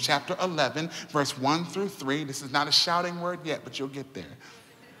Hebrews chapter 11, verse 1 through 3, this is not a shouting word yet, but you'll get there.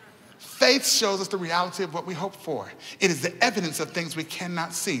 Faith shows us the reality of what we hope for. It is the evidence of things we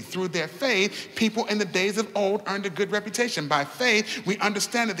cannot see. Through their faith, people in the days of old earned a good reputation. By faith, we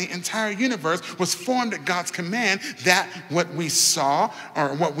understand that the entire universe was formed at God's command, that what we saw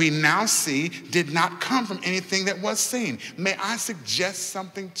or what we now see did not come from anything that was seen. May I suggest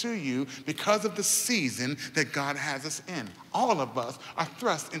something to you because of the season that God has us in. All of us are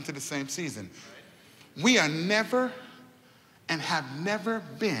thrust into the same season. We are never and have never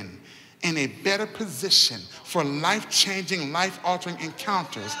been in a better position for life-changing, life-altering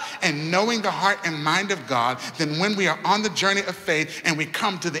encounters and knowing the heart and mind of God than when we are on the journey of faith and we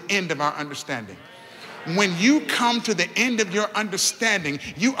come to the end of our understanding. When you come to the end of your understanding,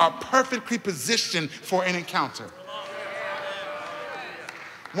 you are perfectly positioned for an encounter.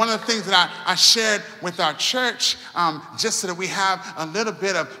 One of the things that I shared with our church, just so that we have a little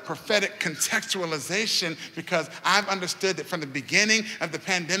bit of prophetic contextualization, because I've understood that from the beginning of the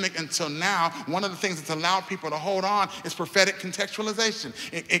pandemic until now, one of the things that's allowed people to hold on is prophetic contextualization.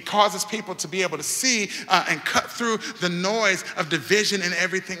 It causes people to be able to see and cut through the noise of division and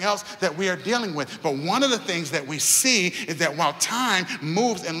everything else that we are dealing with. But one of the things that we see is that while time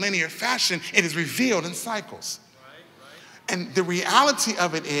moves in linear fashion, it is revealed in cycles. And the reality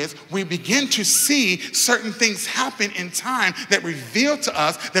of it is we begin to see certain things happen in time that reveal to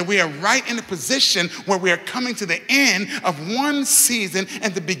us that we are right in a position where we are coming to the end of one season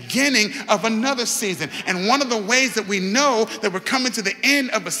and the beginning of another season. And one of the ways that we know that we're coming to the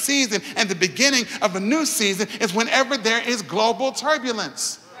end of a season and the beginning of a new season is whenever there is global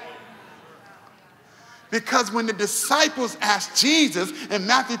turbulence. Because when the disciples asked Jesus in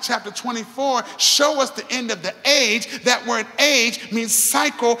Matthew chapter 24, show us the end of the age, that word age means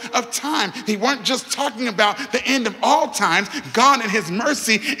cycle of time. He weren't just talking about the end of all times. God in his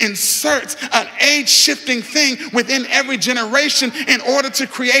mercy inserts an age-shifting thing within every generation in order to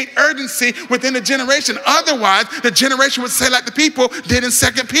create urgency within a generation. Otherwise, the generation would say, like the people did in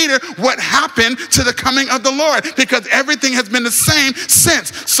 2 Peter, what happened to the coming of the Lord? Because everything has been the same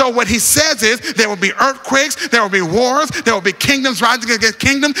since. So what he says is there will be earthquakes, there will be wars, there will be kingdoms rising against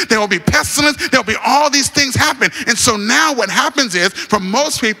kingdoms, there will be pestilence, there will be all these things happen. And so now what happens is, for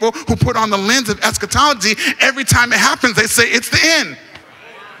most people who put on the lens of eschatology, every time it happens, they say it's the end.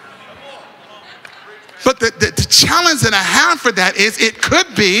 But the challenge that I have for that is it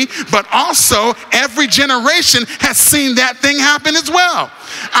could be, but also every generation has seen that thing happen as well.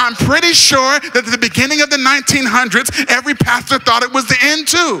 I'm pretty sure that at the beginning of the 1900s, every pastor thought it was the end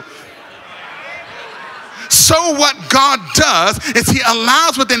too. So what God does is he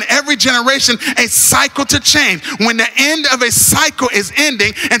allows within every generation a cycle to change. When the end of a cycle is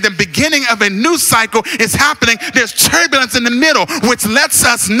ending and the beginning of a new cycle is happening, there's turbulence in the middle, which lets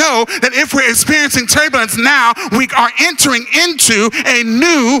us know that if we're experiencing turbulence now, we are entering into a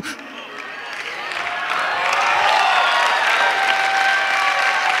new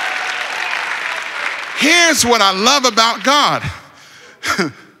Here's what I love about God.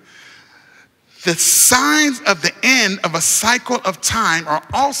 The signs of the end of a cycle of time are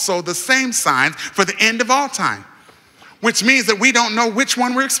also the same signs for the end of all time, which means that we don't know which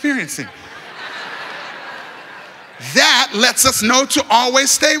one we're experiencing. That lets us know to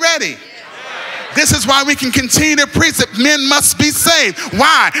always stay ready. This is why we can continue to preach that men must be saved.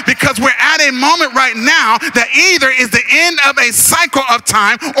 Why? Because we're at a moment right now that either is the end of a cycle of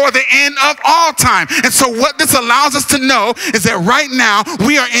time or the end of all time. And so what this allows us to know is that right now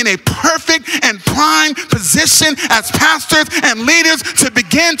we are in a perfect and prime position as pastors and leaders to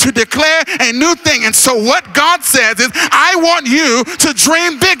begin to declare a new thing. And so what God says is, I want you to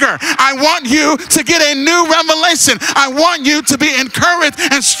dream bigger. I want you to get a new revelation. I want you to be encouraged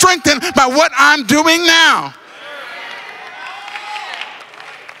and strengthened by what I'm doing now.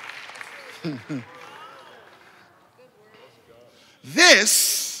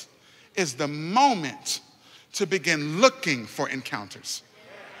 This is the moment to begin looking for encounters.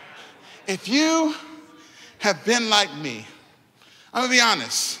 If you have been like me, I'm gonna be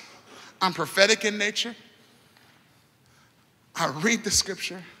honest, I'm prophetic in nature. I read the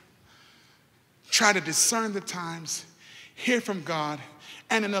scripture, try to discern the times, hear from God,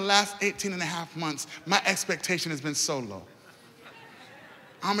 and in the last 18 and a half months, my expectation has been so low.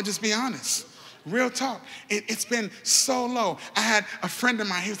 I'm gonna just be honest. Real talk. It's been so low. I had a friend of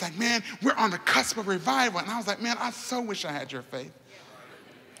mine, he was like, man, we're on the cusp of revival. And I was like, man, I so wish I had your faith.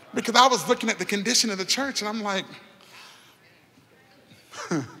 Because I was looking at the condition of the church and I'm like,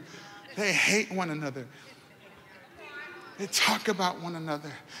 they hate one another. They talk about one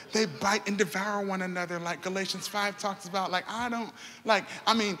another. They bite and devour one another like Galatians 5 talks about.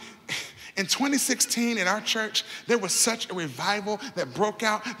 In 2016 in our church, there was such a revival that broke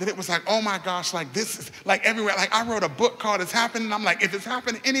out that it was like, oh my gosh, like this is like everywhere. Like I wrote a book called It's Happening. And I'm like, if it's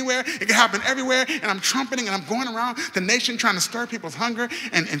happening anywhere, it can happen everywhere. And I'm trumpeting and I'm going around the nation trying to stir people's hunger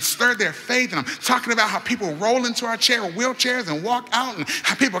and stir their faith. And I'm talking about how people roll into our chair with wheelchairs and walk out, and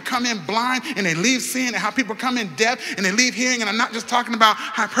how people come in blind and they leave seeing, and how people come in deaf and they leave hearing. And I'm not just talking about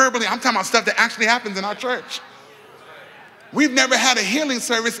hyperbole. I'm talking about stuff that actually happens in our church. We've never had a healing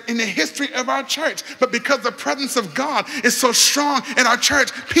service in the history of our church, but because the presence of God is so strong in our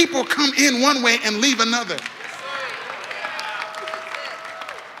church, people come in one way and leave another.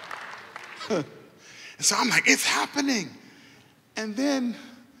 And so I'm like, it's happening. And then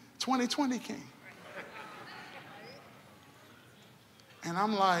 2020 came. And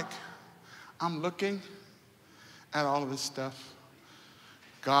I'm like, I'm looking at all of this stuff.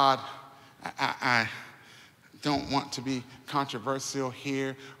 God, I don't want to be controversial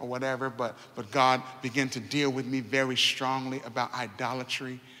here or whatever, but God began to deal with me very strongly about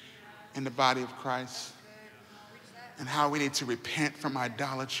idolatry in the body of Christ and how we need to repent from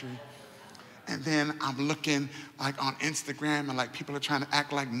idolatry. And then I'm looking like on Instagram and like people are trying to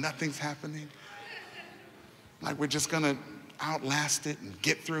act like nothing's happening. Like we're just gonna outlast it and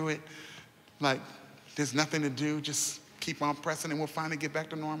get through it. Like there's nothing to do, just keep on pressing and we'll finally get back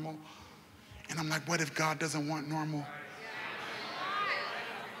to normal. And I'm like, what if God doesn't want normal?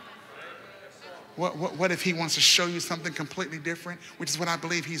 What if he wants to show you something completely different, which is what I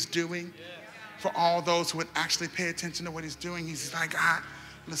believe he's doing for all those who would actually pay attention to what he's doing. He's like,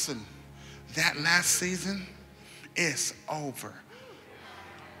 listen, that last season is over.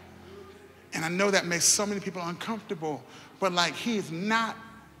 And I know that makes so many people uncomfortable, but like he is not,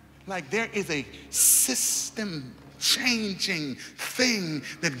 like there is a system changing thing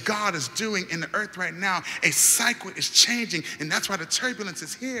that God is doing in the earth right now. A cycle is changing, and that's why the turbulence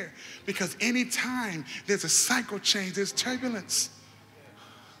is here. Because anytime there's a cycle change, there's turbulence.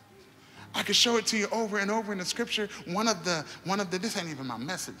 I could show it to you over and over in the scripture. One of the, this ain't even my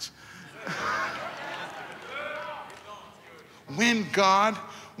message. When God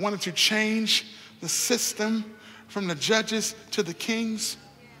wanted to change the system from the judges to the kings,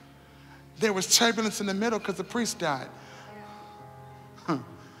 there was turbulence in the middle because the priest died.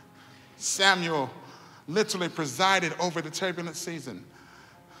 Samuel literally presided over the turbulent season.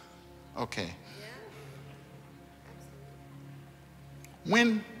 Okay.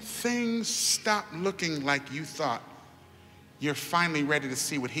 When things stop looking like you thought, you're finally ready to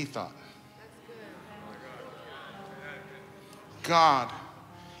see what he thought. God,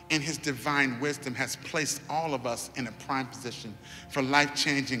 in his divine wisdom, has placed all of us in a prime position for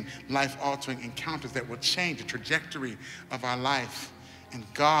life-changing, life-altering encounters that will change the trajectory of our life. And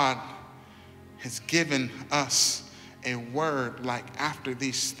God has given us a word like after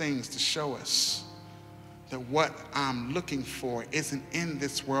these things to show us that what I'm looking for isn't in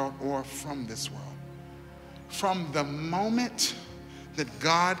this world or from this world. From the moment that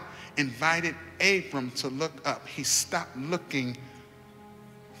God invited Abram to look up, he stopped looking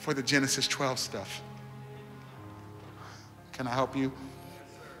for the Genesis 12 stuff. Can I help you?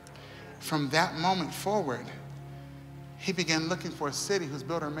 From that moment forward, he began looking for a city whose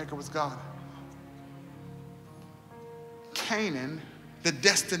builder and maker was God. Canaan, the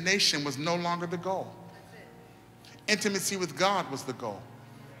destination, was no longer the goal. Intimacy with God was the goal.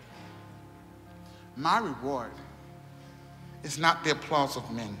 My reward is not the applause of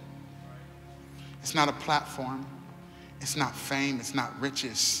men. It's not a platform. It's not fame. It's not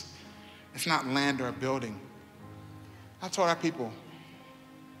riches. It's not land or a building. I told our people,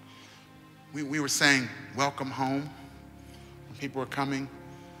 we were saying, welcome home, when people were coming.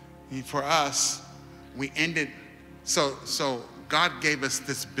 And for us, we ended, so God gave us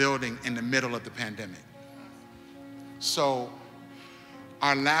this building in the middle of the pandemic. So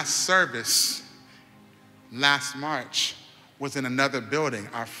our last service, last March, was in another building.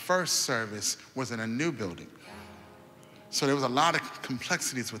 Our first service was in a new building. So there was a lot of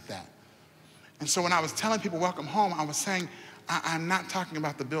complexities with that. And so when I was telling people welcome home, I was saying, I'm not talking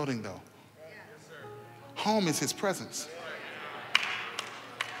about the building though. Home is his presence.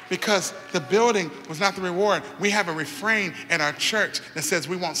 Because the building was not the reward. We have a refrain at our church that says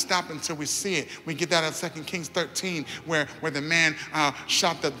we won't stop until we see it. We get that out of 2 Kings 13, where the man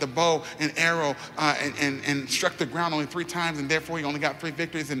shot the bow and arrow and struck the ground only 3 times, and therefore he only got 3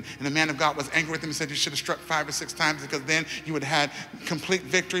 victories. And the man of God was angry with him and said, you should have struck 5 or 6 times, because then you would have had complete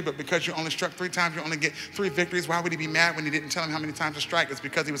victory. But because you only struck 3 times, you only get 3 victories. Why would he be mad when he didn't tell him how many times to strike? It's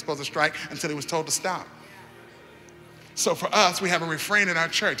because he was supposed to strike until he was told to stop. So for us, we have a refrain in our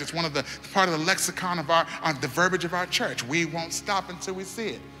church. It's part of the lexicon of the verbiage of our church. We won't stop until we see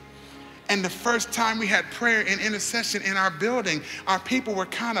it. And the first time we had prayer and intercession in our building, our people were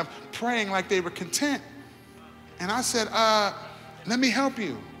kind of praying like they were content. And I said, let me help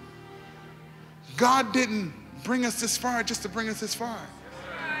you. God didn't bring us this far just to bring us this far.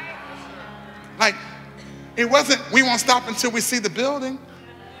 Like, it wasn't, we won't stop until we see the building.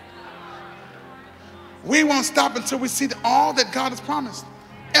 We won't stop until we see all that God has promised.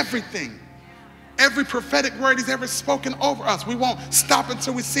 Everything. Every prophetic word he's ever spoken over us. We won't stop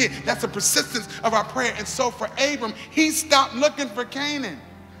until we see it. That's the persistence of our prayer. And so for Abram, he stopped looking for Canaan.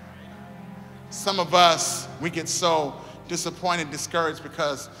 Some of us, we get so disappointed, discouraged,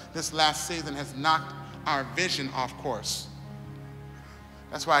 because this last season has knocked our vision off course.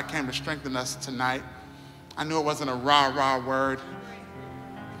 That's why I came to strengthen us tonight. I knew it wasn't a rah-rah word,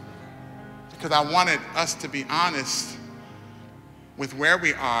 because I wanted us to be honest with where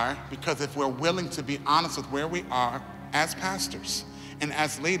we are, because if we're willing to be honest with where we are as pastors and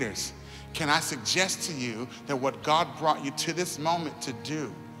as leaders, can I suggest to you that what God brought you to this moment to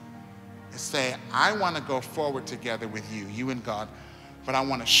do is say, I want to go forward together with you, you and God, but I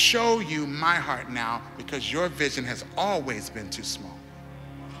want to show you my heart now because your vision has always been too small.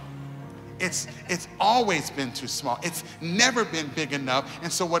 It's always been too small. It's never been big enough.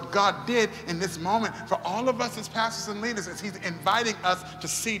 And so what God did in this moment for all of us as pastors and leaders is he's inviting us to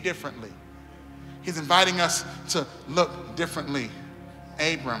see differently. He's inviting us to look differently.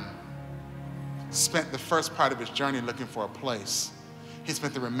 Abram spent the first part of his journey looking for a place. He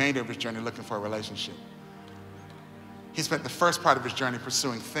spent the remainder of his journey looking for a relationship. He spent the first part of his journey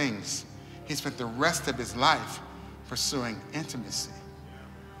pursuing things. He spent the rest of his life pursuing intimacy.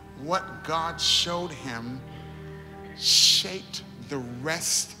 What God showed him shaped the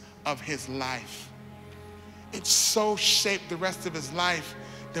rest of his life. It so shaped the rest of his life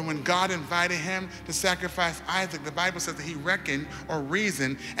that when God invited him to sacrifice Isaac, the Bible says that he reckoned or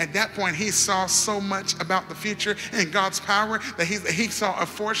reasoned. At that point, he saw so much about the future and God's power that he saw a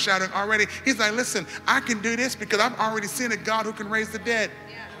foreshadowing already. He's like, listen, I can do this because I've already seen a God who can raise the dead.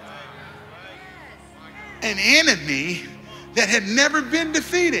 An enemy that had never been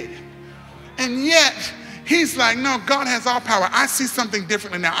defeated. And yet, he's like, no, God has all power. I see something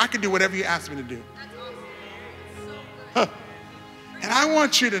differently now. I can do whatever you ask me to do. Huh. And I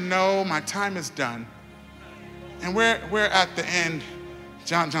want you to know my time is done. And we're at the end.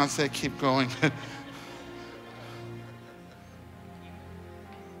 John said, keep going.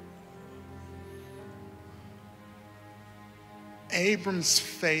 Abram's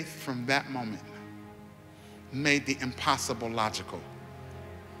faith from that moment made the impossible logical.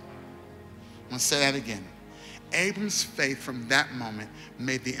 I'm going to say that again. Abram's faith from that moment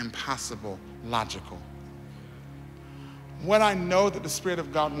made the impossible logical. What I know that the Spirit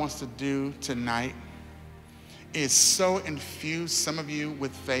of God wants to do tonight is so infuse some of you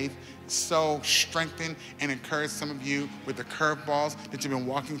with faith, so strengthen and encourage some of you with the curveballs that you've been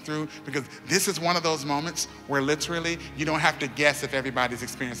walking through, because this is one of those moments where literally you don't have to guess if everybody's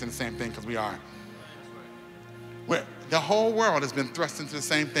experiencing the same thing, because we are. Where the whole world has been thrust into the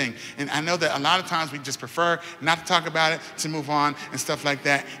same thing. And I know that a lot of times we just prefer not to talk about it, to move on and stuff like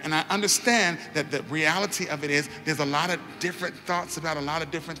that. And I understand that the reality of it is there's a lot of different thoughts about a lot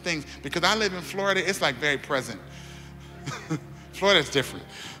of different things. Because I live in Florida, it's like very present. Florida's different.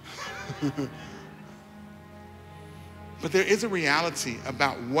 But there is a reality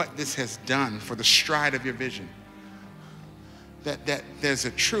about what this has done for the stride of your vision. That there's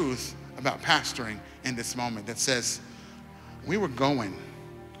a truth about pastoring in this moment that says, we were going,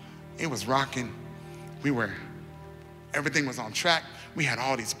 it was rocking, everything was on track, we had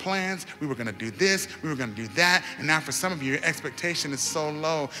all these plans, we were gonna do this, we were gonna do that, and now for some of you, your expectation is so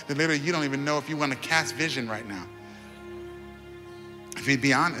low that literally you don't even know if you wanna cast vision right now. If you'd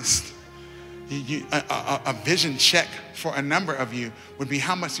be honest, a vision check for a number of you would be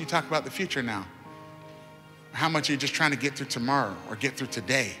how much you talk about the future now, how much you're just trying to get through tomorrow or get through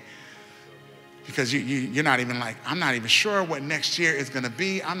today. Because you're not even like, I'm not even sure what next year is going to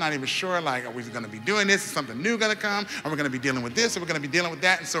be. I'm not even sure, like, are we going to be doing this? Is something new going to come? Are we going to be dealing with this? Are we going to be dealing with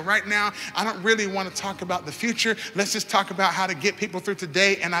that? And so right now, I don't really want to talk about the future. Let's just talk about how to get people through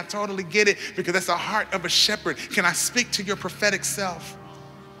today. And I totally get it, because that's the heart of a shepherd. Can I speak to your prophetic self?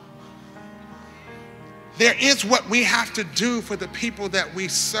 There is what we have to do for the people that we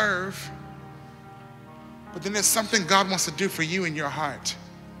serve. But then there's something God wants to do for you in your heart.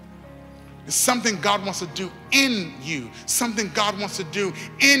 It's something God wants to do in you, something God wants to do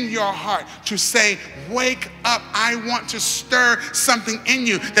in your heart, to say, wake up, I want to stir something in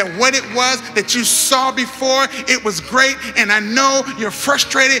you, that what it was that you saw before, it was great, and I know you're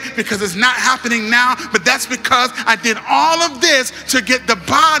frustrated because it's not happening now, but that's because I did all of this to get the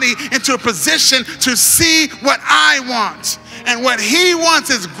body into a position to see what I want. And what he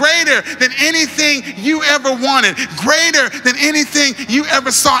wants is greater than anything you ever wanted, greater than anything you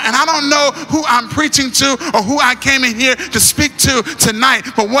ever saw. And I don't know who I'm preaching to or who I came in here to speak to tonight.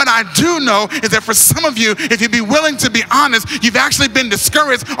 But what I do know is that for some of you, if you'd be willing to be honest, you've actually been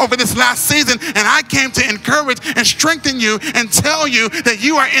discouraged over this last season. And I came to encourage and strengthen you and tell you that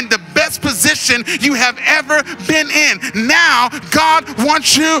you are in the best position you have ever been in. Now, God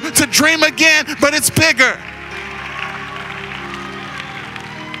wants you to dream again, but it's bigger.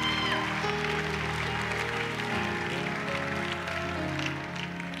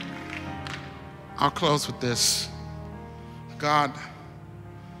 I'll close with this. God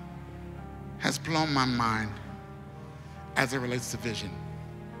has blown my mind as it relates to vision.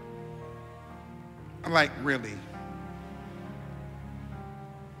 Like, really.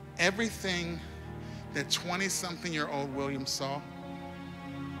 everything that 20-something-year-old William saw,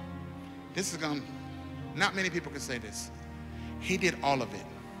 this is going, not many people can say this. He did all of it.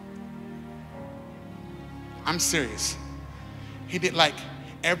 I'm serious. He did like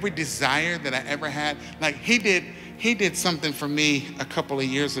every desire that I ever had. Like he did something for me a couple of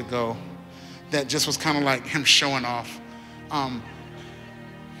years ago that just was kind of like him showing off.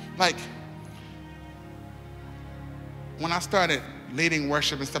 Like when I started leading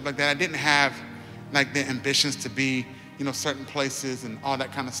worship and stuff like that, I didn't have like the ambitions to be, certain places and all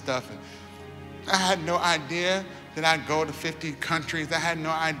that kind of stuff. And I had no idea that I'd go to 50 countries. I had no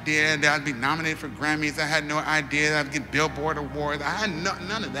idea that I'd be nominated for Grammys. I had no idea that I'd get Billboard awards. I had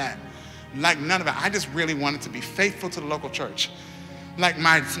none of that. Like none of it. I just really wanted to be faithful to the local church. Like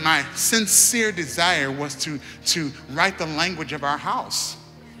my sincere desire was to write the language of our house.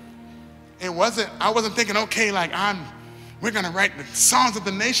 I wasn't thinking, okay, like we're gonna write the songs of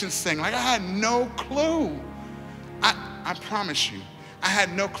the nations sing. Like I had no clue. I promise you, I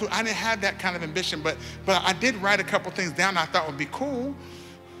had no clue. I didn't have that kind of ambition, but I did write a couple things down that I thought would be cool.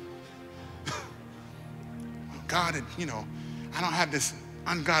 God, I don't have this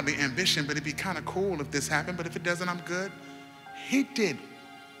ungodly ambition, but it'd be kind of cool if this happened, but if it doesn't, I'm good. He did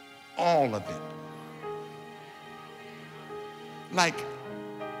all of it. Like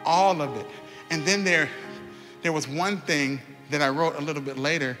all of it. And then there was one thing that I wrote a little bit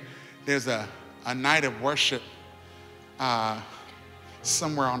later. There's a night of worship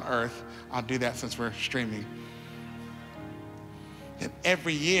somewhere on earth. I'll do that since we're streaming. And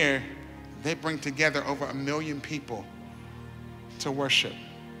every year, they bring together over 1 million people to worship.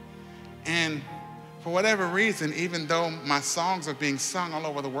 And for whatever reason, even though my songs are being sung all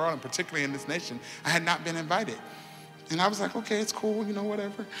over the world, and particularly in this nation, I had not been invited. And I was like, okay, it's cool,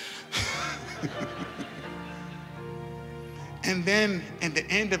 whatever. And then at the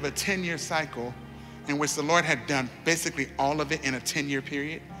end of a 10-year cycle, in which the Lord had done basically all of it in a 10-year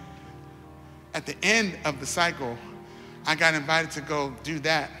period, at the end of the cycle, I got invited to go do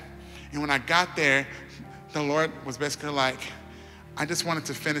that. And when I got there, the Lord was basically like, I just wanted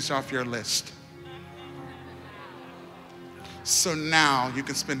to finish off your list. So now you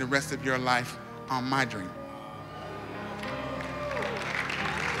can spend the rest of your life on my dream.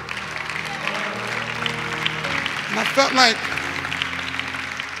 And I felt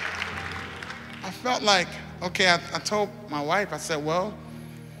like, okay, I told my wife, I said, well,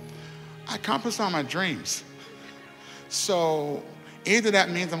 I accomplished all my dreams. So either that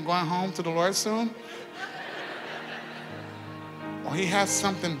means I'm going home to the Lord soon, or he has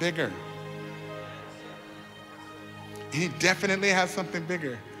something bigger. He definitely has something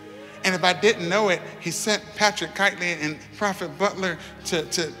bigger. And if I didn't know it, he sent Patrick Kitely and Prophet Butler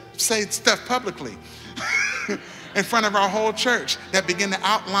to say stuff publicly in front of our whole church that began to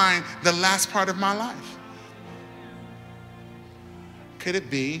outline the last part of my life. Could it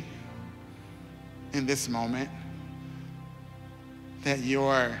be in this moment that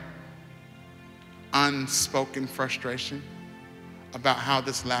your unspoken frustration about how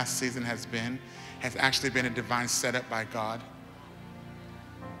this last season has actually been a divine setup by God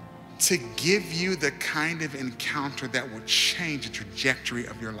to give you the kind of encounter that will change the trajectory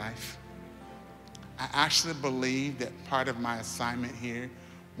of your life? I actually believe that part of my assignment here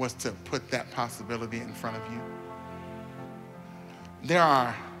was to put that possibility in front of you. There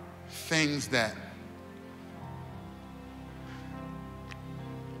are things that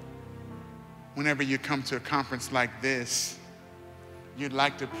whenever you come to a conference like this, you'd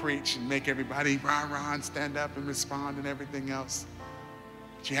like to preach and make everybody rah, rah, and stand up and respond and everything else.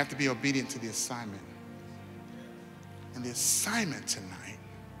 But you have to be obedient to the assignment. And the assignment tonight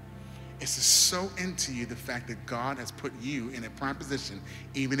is to sow into you the fact that God has put you in a prime position,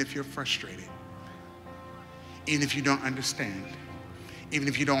 even if you're frustrated, even if you don't understand, even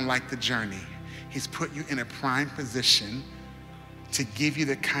if you don't like the journey. He's put you in a prime position to give you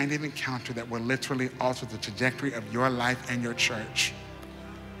the kind of encounter that will literally alter the trajectory of your life and your church.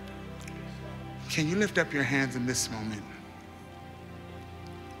 Can you lift up your hands in this moment?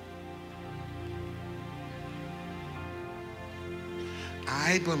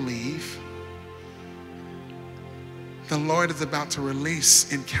 I believe the Lord is about to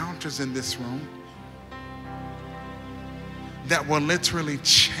release encounters in this room that will literally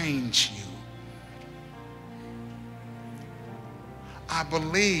change you. I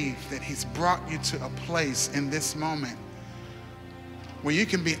believe that he's brought you to a place in this moment where you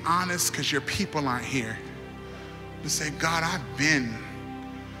can be honest because your people aren't here. To say, God,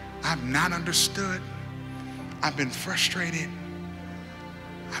 I've not understood. I've been frustrated.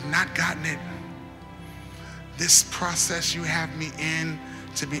 I've not gotten it. This process you have me in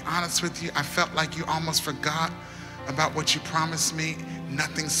to be honest with you, I felt like you almost forgot about what you promised me.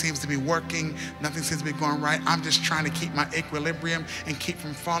 Nothing seems to be working. Nothing seems to be going right. I'm just trying to keep my equilibrium and keep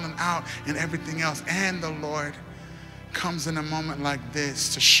from falling out and everything else. And the Lord comes in a moment like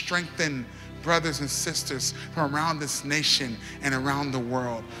this to strengthen brothers and sisters from around this nation and around the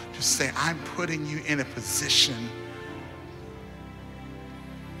world. To say, I'm putting you in a position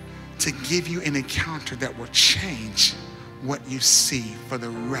to give you an encounter that will change what you see for the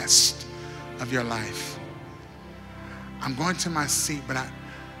rest of your life. I'm going to my seat, but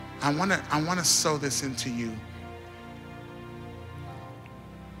I want to sow this into you.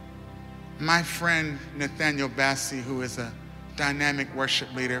 My friend Nathaniel Bassi, who is a dynamic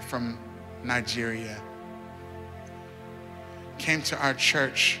worship leader from Nigeria, came to our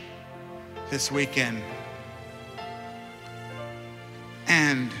church this weekend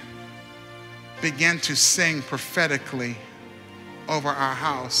and began to sing prophetically over our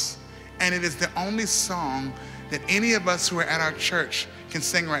house. And it is the only song that any of us who are at our church can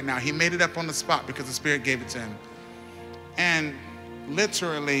sing right now. He made it up on the spot because the Spirit gave it to him. And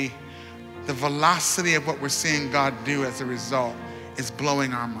literally, the velocity of what we're seeing God do as a result is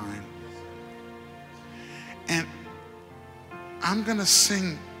blowing our mind. And I'm gonna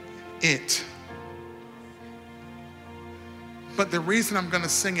sing it. But the reason I'm gonna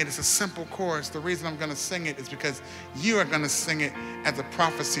sing it is a simple chorus. The reason I'm gonna sing it is because you are gonna sing it as a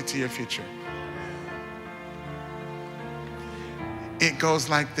prophecy to your future. It goes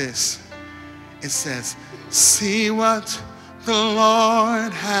like this. It says, see what the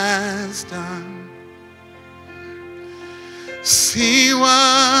Lord has done. See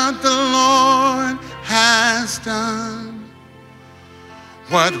what the Lord has done.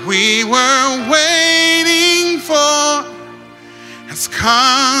 What we were waiting for has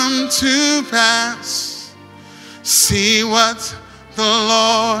come to pass. See what the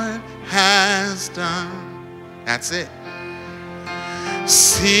Lord has done. That's it.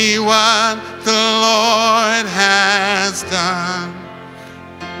 See what the Lord has done.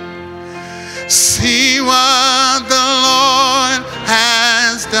 See what the Lord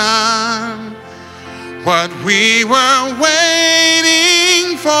has done. What we were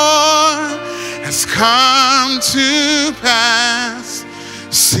waiting for has come to pass.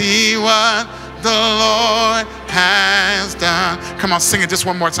 See what the Lord has done. Come on, sing it just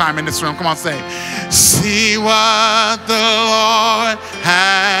one more time in this room. Come on, say it. See what the Lord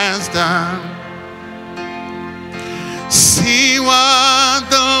has done. See what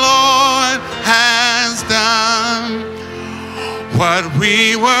the Lord has done. What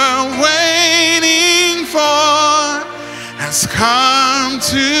we were waiting for has come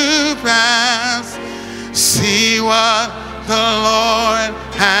to pass. See what the Lord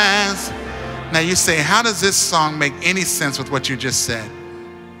has. Now you say, how does this song make any sense with what you just said?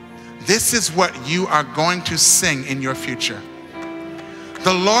 This is what you are going to sing in your future.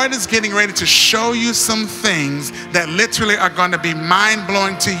 The Lord is getting ready to show you some things that literally are going to be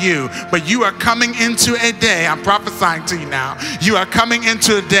mind-blowing to you. But you are coming into a day, I'm prophesying to you now, you are coming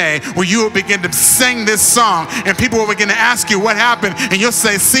into a day where you will begin to sing this song and people will begin to ask you what happened. And you'll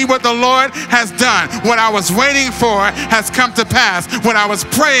say, see what the Lord has done. What I was waiting for has come to pass. What I was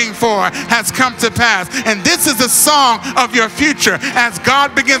praying for has come to pass. And this is the song of your future. As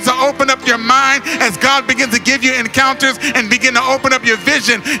God begins to open up your mind, as God begins to give you encounters and begin to open up your vision,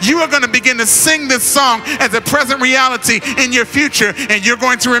 you are going to begin to sing this song as a present reality in your future. And you're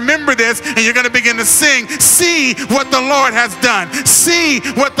going to remember this and you're going to begin to sing, see what the Lord has done. See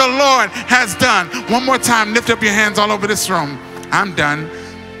what the Lord has done. One more time, lift up your hands all over this room. I'm done.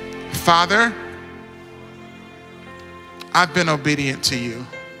 Father, I've been obedient to you.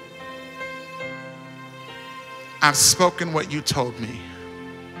 I've spoken what you told me.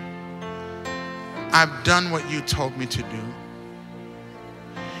 I've done what you told me to do.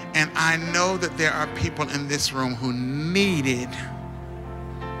 And I know that there are people in this room who needed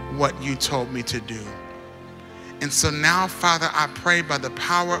what you told me to do. And so now, Father, I pray by the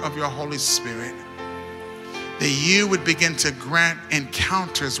power of your Holy Spirit that you would begin to grant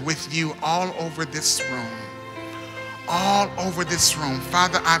encounters with you all over this room. All over this room.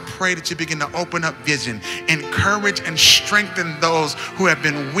 Father, I pray that you begin to open up vision, encourage and strengthen those who have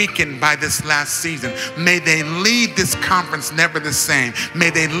been weakened by this last season. May they leave this conference never the same. May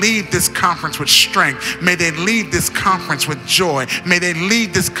they leave this conference with strength. May they leave this conference with joy. May they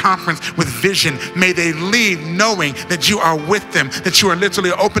leave this conference with vision. May they leave knowing that you are with them, that you are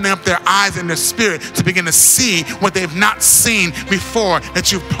literally opening up their eyes and their spirit to begin to see what they've not seen before, that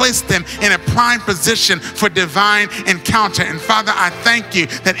you've placed them in a prime position for divine encounter. And Father, I thank you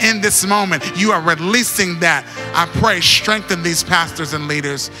that in this moment you are releasing that. I pray, strengthen these pastors and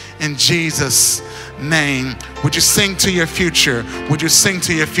leaders in Jesus' name. Would you sing to your future? Would you sing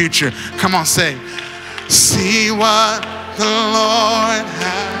to your future? Come on, say, see what the Lord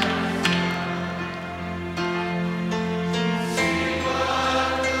has